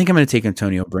 I think I'm going to take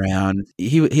Antonio Brown.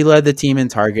 He led the team in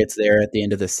targets there at the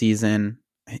end of the season.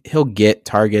 He'll get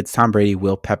targets. Tom Brady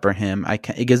will pepper him.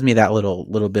 It gives me that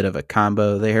little bit of a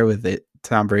combo there with it,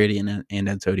 Tom Brady and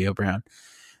Antonio Brown.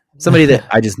 Somebody that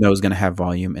I just know is going to have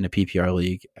volume in a PPR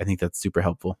league. I think that's super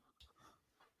helpful.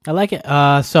 I like it.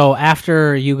 So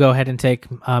after you go ahead and take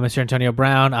Mr. Antonio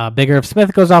Brown, Big Irv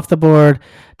Smith goes off the board.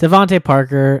 Devontae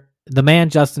Parker, the man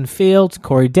Justin Fields,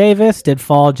 Corey Davis did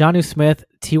fall, Jonnu Smith,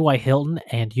 T.Y. Hilton,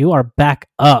 and you are back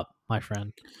up, my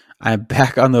friend. I'm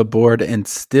back on the board and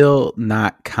still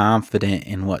not confident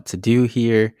in what to do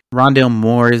here. Rondale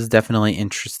Moore is definitely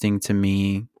interesting to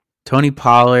me. Tony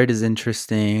Pollard is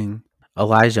interesting.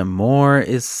 Elijah Moore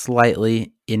is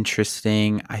slightly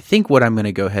interesting. I think what I'm going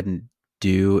to go ahead and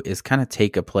do is kind of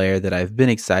take a player that I've been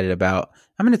excited about.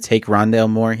 I'm going to take Rondale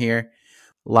Moore here.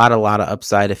 A lot of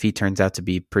upside if he turns out to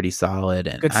be pretty solid.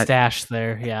 And good stash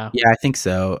there, yeah. Yeah, I think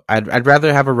so. I'd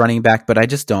rather have a running back, but I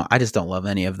just don't love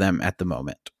any of them at the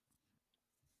moment.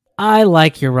 I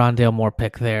like your Rondale Moore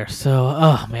pick there. So,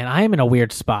 oh man, I am in a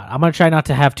weird spot. I'm going to try not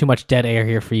to have too much dead air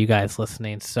here for you guys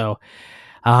listening. So,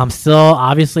 Still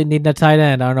obviously needing a tight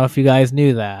end. I don't know if you guys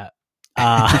knew that.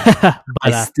 But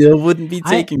I still wouldn't be I-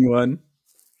 taking one.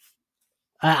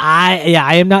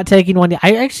 I am not taking one.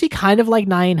 I actually kind of like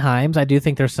Nyheim Hines. I do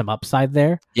think there's some upside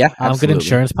there. Yeah, Good absolutely.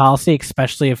 insurance policy,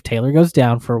 especially if Taylor goes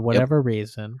down for whatever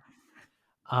reason.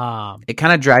 It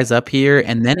kind of dries up here,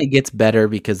 and then it gets better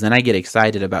because then I get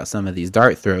excited about some of these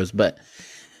dart throws, but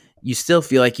you still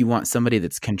feel like you want somebody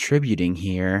that's contributing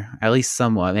here, at least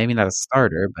somewhat. Maybe not a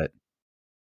starter, but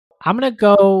I'm gonna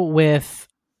go with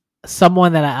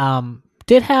someone that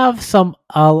did have some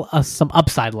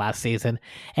upside last season,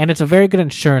 and it's a very good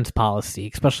insurance policy,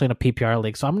 especially in a PPR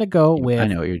league. So I'm gonna go with I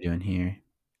know what you're doing here.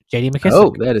 JD McKissic.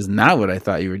 Oh, that is not what I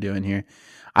thought you were doing here.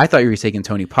 I thought you were taking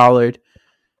Tony Pollard,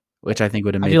 which I think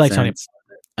would have made like sense.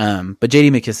 But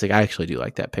JD McKissic, I actually do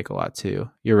like that pick a lot too.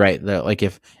 You're right. That like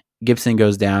if Gibson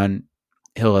goes down,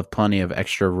 he'll have plenty of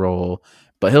extra role,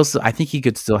 but I think he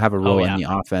could still have a role in the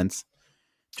offense,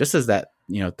 just as that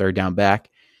third down back.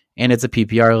 And it's a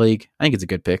PPR league. I think it's a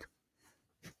good pick.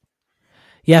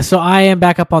 Yeah, so I am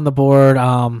back up on the board.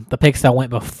 The picks that went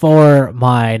before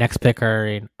my next pick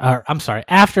after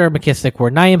McKissic were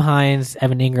Nyheim Hines,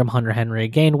 Evan Ingram, Hunter Henry,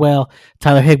 Gainwell,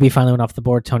 Tyler Higbee finally went off the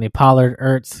board, Tony Pollard,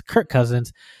 Ertz, Kirk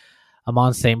Cousins,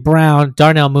 Amon St. Brown,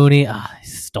 Darnell Mooney. I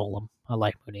stole him. I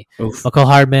like Mooney. Michael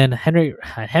Hardman,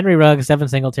 Henry Ruggs, Devin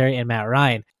Singletary, and Matt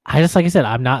Ryan. Like I said,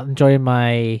 I'm not enjoying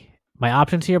my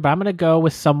options here, but I'm going to go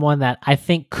with someone that I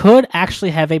think could actually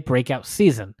have a breakout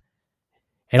season.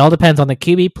 It all depends on the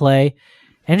QB play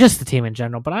and just the team in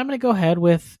general, but I'm going to go ahead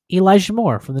with Elijah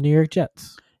Moore from the New York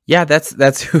Jets. Yeah,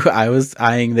 that's who I was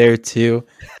eyeing there too.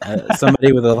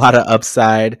 Somebody with a lot of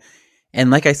upside. And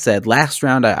like I said, last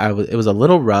round it was a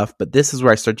little rough, but this is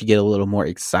where I start to get a little more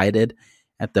excited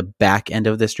at the back end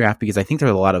of this draft because I think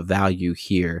there's a lot of value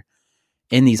here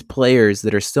in these players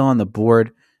that are still on the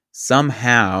board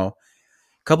somehow.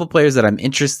 A couple players that I'm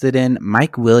interested in.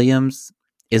 Mike Williams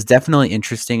is definitely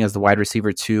interesting as the wide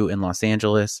receiver 2 in Los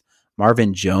Angeles.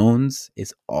 Marvin Jones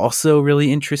is also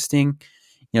really interesting.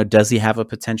 Does he have a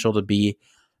potential to be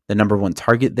the number 1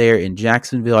 target there in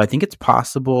Jacksonville? I think it's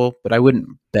possible, but I wouldn't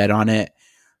bet on it.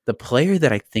 The player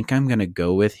that I think I'm going to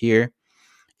go with here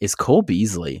is Cole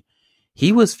Beasley.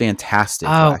 He was fantastic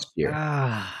last year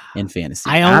in fantasy.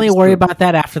 I only worry about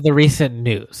that after the recent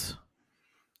news.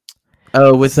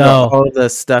 Oh, with all the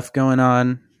stuff going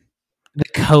on? The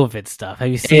COVID stuff. Have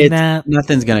you seen that?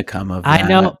 Nothing's going to come of that. I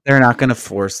know. They're not going to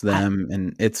force them,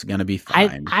 and it's going to be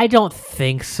fine. I don't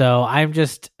think so.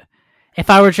 If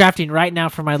I were drafting right now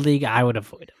for my league, I would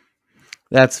avoid it.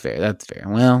 That's fair.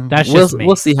 Well,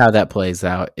 we'll see how that plays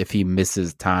out if he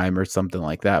misses time or something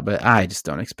like that, but I just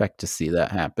don't expect to see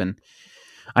that happen.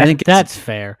 I think that's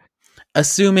fair.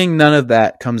 Assuming none of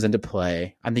that comes into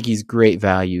play, I think he's great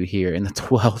value here in the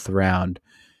 12th round.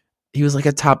 He was like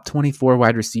a top 24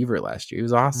 wide receiver last year. He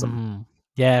was awesome. Mm-hmm.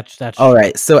 Yeah, that's all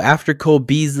right. So after Cole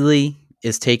Beasley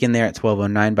is taken there at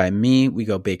 12:09 by me, we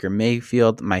go Baker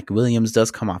Mayfield. Mike Williams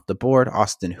does come off the board.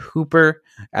 Austin Hooper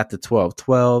at the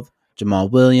 12:12. Jamal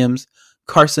Williams.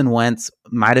 Carson Wentz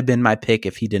might have been my pick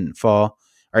if he didn't fall,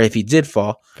 or if he did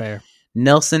fall. Fair.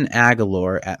 Nelson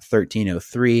Aguilar at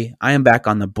 13:03. I am back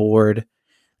on the board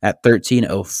at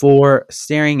 13:04,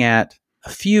 staring at a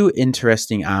few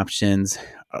interesting options.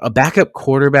 A backup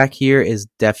quarterback here is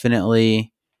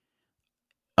definitely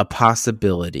a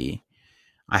possibility.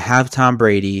 I have Tom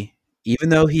Brady. Even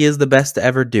though he is the best to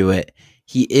ever do it,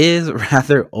 he is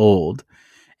rather old,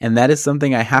 and that is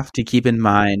something I have to keep in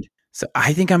mind. So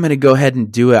I think I'm going to go ahead and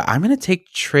do it. I'm going to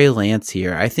take Trey Lance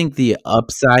here. I think the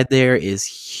upside there is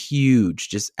huge,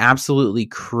 just absolutely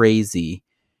crazy,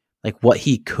 like what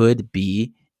he could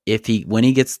be when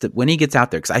he gets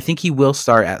out there. Because I think he will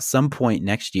start at some point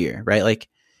next year, right? Like,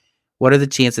 what are the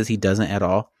chances he doesn't at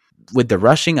all? With the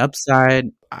rushing upside,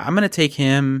 I'm going to take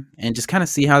him and just kind of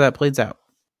see how that plays out.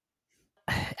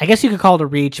 I guess you could call it a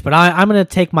reach, but I'm going to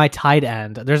take my tight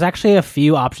end. There's actually a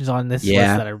few options on this list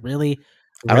that I really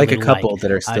like a couple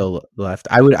that are still left.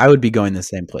 I would be going the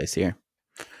same place here.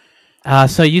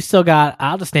 So you still got,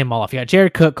 I'll just name them all off. You got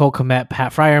Jared Cook, Cole Kmet,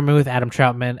 Pat Freiermuth, Adam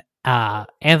Troutman,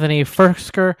 Anthony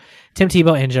Firkser, Tim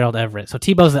Tebow, and Gerald Everett. So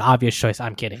Tebow's the obvious choice.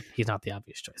 I'm kidding. He's not the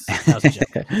obvious choice. That was a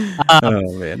joke.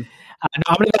 Oh, man. No,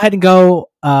 I'm going to go ahead and go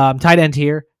tight end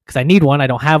here because I need one. I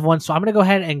don't have one. So I'm going to go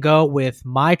ahead and go with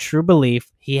my true belief.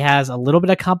 He has a little bit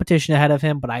of competition ahead of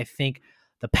him, but I think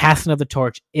the passing of the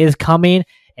torch is coming.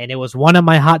 And it was one of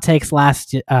my hot takes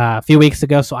last few weeks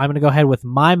ago. So I'm going to go ahead with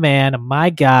my man,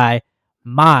 my guy,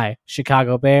 my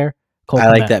Chicago Bear, Cole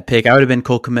Kmet. Like that pick. I would have been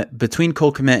Cole Kmet, between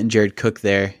Cole Kmet and Jared Cook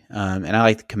there. And I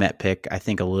like the Kmet pick, I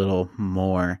think, a little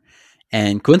more.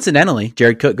 And coincidentally,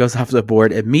 Jared Cook goes off the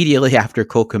board immediately after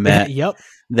Cole Kmet. Yep.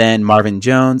 Then Marvin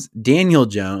Jones, Daniel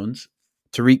Jones,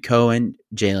 Tariq Cohen,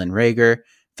 Jalen Reagor,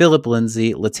 Philip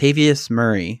Lindsay, Latavius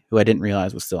Murray, who I didn't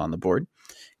realize was still on the board,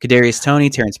 Kadarius Toney,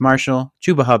 Terrence Marshall,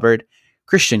 Chuba Hubbard,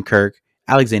 Christian Kirk,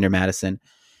 Alexander Madison,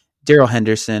 Darrell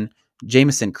Henderson,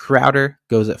 Jamison Crowder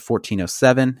goes at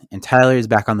 1407, and Tyler is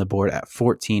back on the board at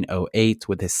 1408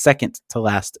 with his second to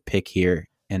last pick here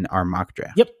in our mock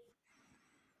draft. Yep.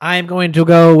 I'm going to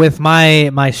go with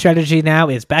my strategy now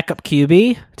is backup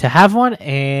QB to have one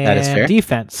and That is fair.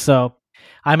 defense. So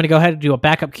I'm going to go ahead and do a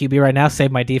backup QB right now,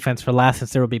 save my defense for last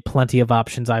since there will be plenty of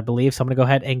options, I believe. So I'm going to go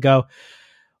ahead and go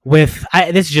with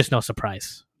this is just no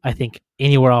surprise. I think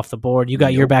anywhere off the board, you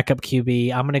got your backup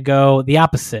QB. I'm going to go the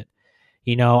opposite.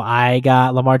 You know, I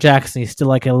got Lamar Jackson. He's still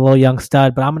like a little young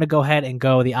stud, but I'm going to go ahead and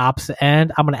go the opposite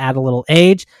end. I'm going to add a little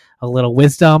age, a little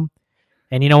wisdom.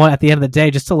 And you know what? At the end of the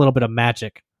day, just a little bit of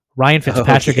magic. Ryan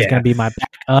Fitzpatrick is going to be my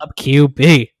backup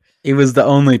QB. He was the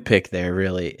only pick there,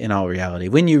 really, in all reality.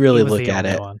 When you really look at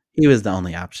it, he was the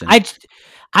only option.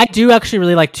 I do actually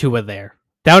really like Tua there.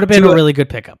 That would have been a really good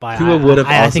pickup. Tua would have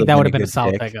I think that would have been a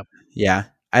solid pickup. Yeah,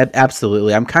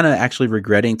 absolutely. I'm kind of actually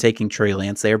regretting taking Trey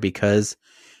Lance there because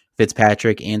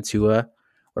Fitzpatrick and Tua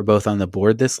were both on the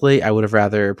board this late. I would have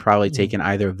rather probably taken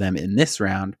either of them in this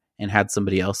round and had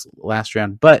somebody else last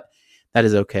round, but that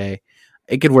is okay.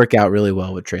 It could work out really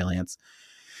well with Trey Lance.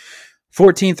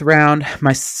 14th round,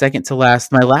 my second to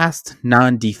last, my last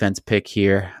non-defense pick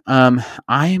here. I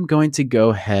am going to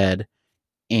go ahead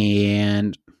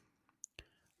and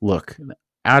look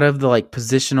out of the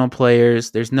positional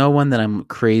players. There's no one that I'm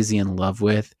crazy in love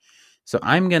with, so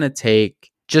I'm gonna take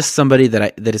just somebody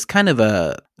that is kind of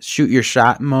a shoot your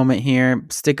shot moment here.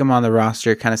 Stick him on the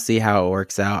roster, kind of see how it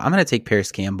works out. I'm gonna take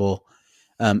Paris Campbell.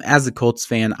 As a Colts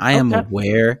fan, I am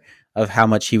aware of how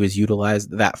much he was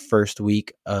utilized that first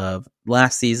week of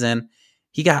last season.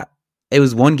 It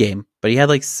was one game, but he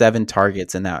had 7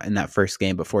 targets in that first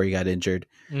game before he got injured.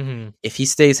 Mm-hmm. If he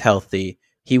stays healthy,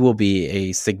 he will be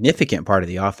a significant part of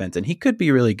the offense, and he could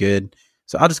be really good.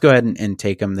 So I'll just go ahead and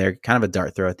take him there. Kind of a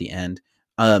dart throw at the end.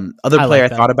 Other player I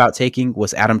thought about taking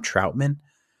was Adam Troutman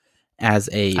as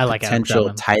a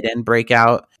potential tight end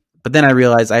breakout. But then I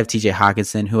realized I have TJ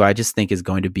Hawkinson, who I just think is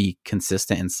going to be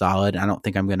consistent and solid. I don't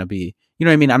think I'm going to be, you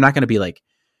know what I mean? I'm not going to be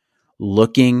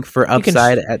looking for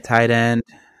upside at tight end.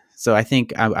 So I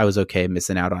think I was okay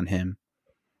missing out on him.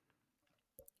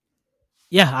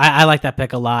 Yeah, I like that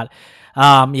pick a lot.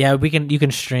 Yeah, you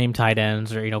can stream tight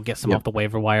ends or get some off the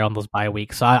waiver wire on those bye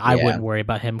weeks. So I wouldn't worry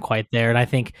about him quite there, and I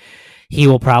think he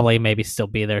will probably maybe still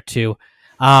be there too.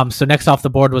 So next off the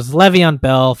board was Le'Veon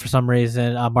Bell for some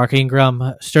reason, Mark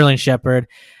Ingram, Sterling Shepard,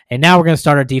 and now we're going to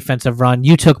start our defensive run.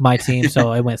 You took my team,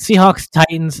 so it went Seahawks,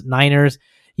 Titans, Niners.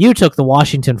 You took the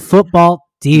Washington Football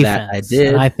defense. That I did.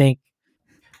 And I think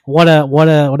what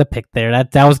a pick there.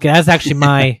 That was good. That's actually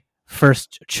my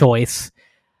first choice.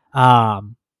 I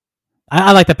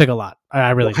like that pick a lot.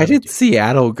 I really. Why did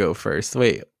Seattle go first?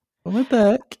 Wait, what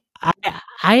the heck?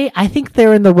 I think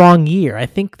they're in the wrong year. I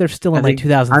think they're still in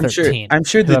 2013. I'm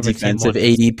sure the defensive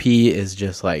ADP is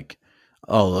just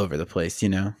all over the place,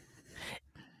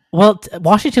 Well,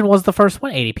 Washington was the first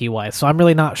one ADP wise, so I'm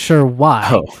really not sure why.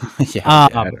 Oh, yeah. I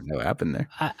don't know what happened there.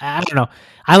 I don't know.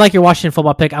 I like your Washington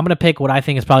Football pick. I'm going to pick what I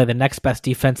think is probably the next best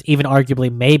defense, even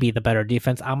arguably maybe the better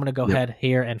defense. I'm going to go ahead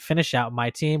here and finish out my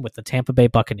team with the Tampa Bay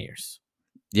Buccaneers.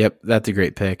 Yep, that's a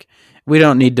great pick. We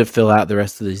don't need to fill out the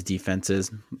rest of these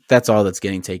defenses. That's all that's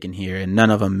getting taken here, and none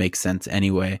of them make sense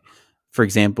anyway. For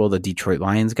example, the Detroit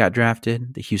Lions got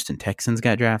drafted. The Houston Texans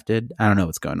got drafted. I don't know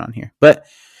what's going on here. But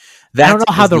I don't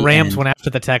know how the Rams went after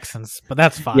the Texans, but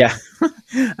that's fine. Yeah,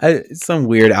 some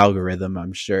weird algorithm,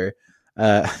 I'm sure.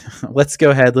 Let's go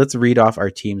ahead. Let's read off our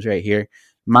teams right here.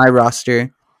 My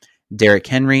roster, Derrick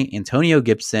Henry, Antonio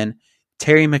Gibson,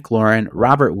 Terry McLaurin,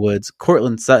 Robert Woods,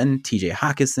 Cortland Sutton, TJ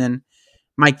Hawkinson,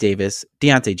 Mike Davis,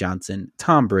 Deontay Johnson,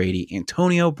 Tom Brady,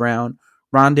 Antonio Brown,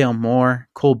 Rondale Moore,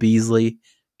 Cole Beasley,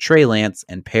 Trey Lance,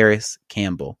 and Paris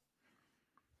Campbell.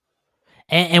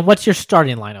 And what's your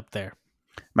starting lineup there?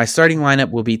 My starting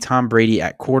lineup will be Tom Brady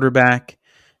at quarterback,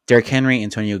 Derrick Henry,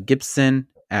 Antonio Gibson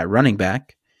at running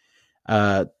back,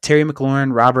 Terry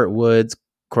McLaurin, Robert Woods,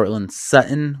 Cortland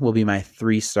Sutton will be my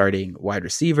 3 starting wide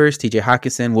receivers. TJ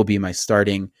Hawkinson will be my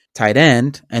starting tight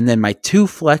end. And then my 2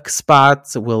 flex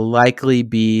spots will likely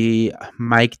be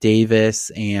Mike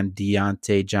Davis and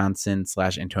Deontay Johnson /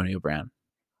 Antonio Brown.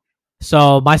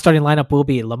 So my starting lineup will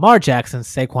be Lamar Jackson,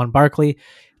 Saquon Barkley,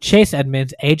 Chase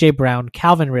Edmonds, A.J. Brown,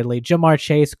 Calvin Ridley, Jamar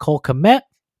Chase, Cole Kmet,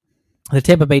 the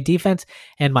Tampa Bay defense.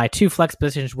 And my 2 flex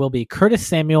positions will be Curtis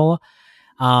Samuel,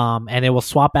 And it will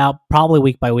swap out probably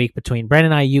week by week between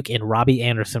Brandon Ayuk and Robbie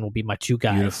Anderson will be my two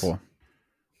guys. Beautiful.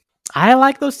 I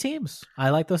like those teams.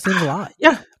 I like those teams a lot.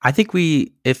 Yeah, I think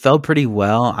it fell pretty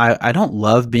well. I don't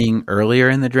love being earlier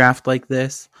in the draft like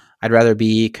this. I'd rather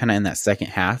be kind of in that second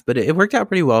half, but it worked out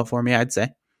pretty well for me, I'd say.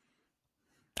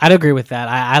 I'd agree with that.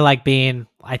 I like being,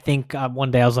 I think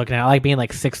one day I was looking at, I like being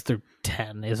like 6 through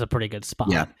 10 is a pretty good spot.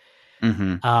 Yeah.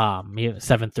 Mm-hmm.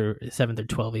 7 through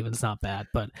 12 even is not bad,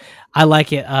 but I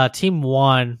like it. Team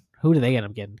 1, who do they end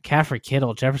up getting? Caffrey,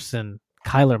 Kittle, Jefferson,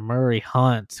 Kyler Murray,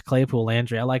 Hunt, Claypool,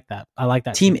 Landry. I like that.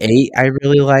 Team 8, I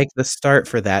really like the start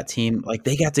for that team. Like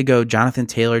they got to go Jonathan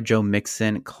Taylor, Joe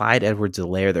Mixon, Clyde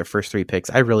Edwards-Helaire, their first 3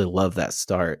 picks. I really love that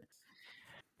start.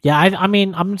 Yeah, I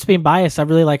mean, I'm just being biased. I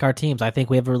really like our teams. I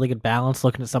think we have a really good balance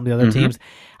looking at some of the other teams.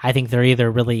 I think they're either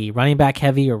really running back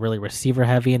heavy or really receiver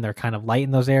heavy, and they're kind of light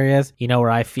in those areas, where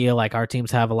I feel like our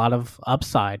teams have a lot of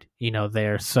upside,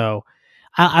 there. So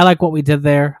I like what we did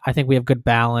there. I think we have good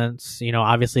balance.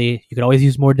 Obviously, you could always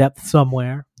use more depth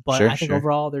somewhere, but I think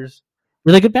overall there's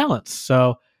really good balance.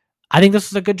 So I think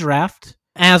this is a good draft.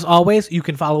 As always, you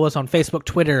can follow us on Facebook,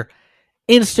 Twitter,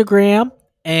 Instagram.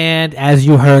 And as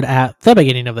you heard at the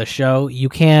beginning of the show, you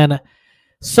can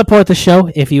support the show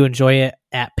if you enjoy it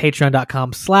at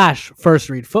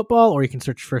patreon.com/firstreadfootball, or you can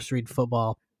search First Read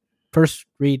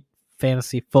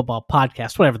Fantasy Football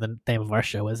Podcast, whatever the name of our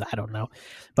show is. I don't know.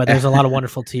 But there's a lot of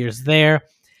wonderful tiers there.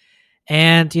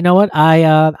 And you know what? I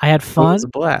had fun. It was a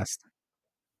blast.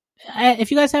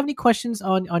 If you guys have any questions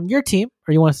on your team,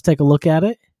 or you want us to take a look at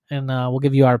it, and we'll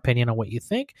give you our opinion on what you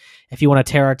think. If you want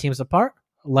to tear our teams apart,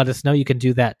 let us know. You can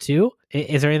do that too.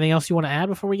 Is there anything else you want to add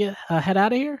before we get head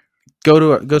out of here?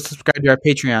 Go subscribe to our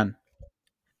Patreon.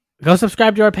 Go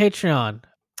subscribe to our Patreon.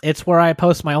 It's where I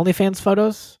post my OnlyFans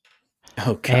photos.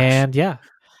 Oh gosh. And yeah,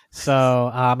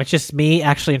 so it's just me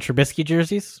actually in Trubisky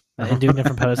jerseys and doing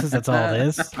different poses. That's all it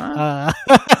is. Oh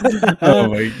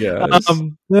my gosh.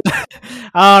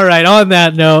 All right. On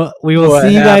that note, we will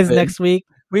see you guys next week.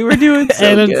 We were doing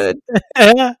so good.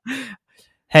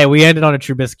 Hey, we ended on a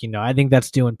Trubisky note. I think that's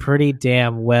doing pretty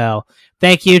damn well.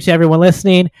 Thank you to everyone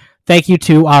listening. Thank you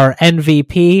to our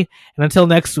MVP. And until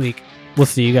next week, we'll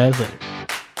see you guys later.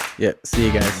 Yep. See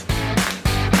you guys.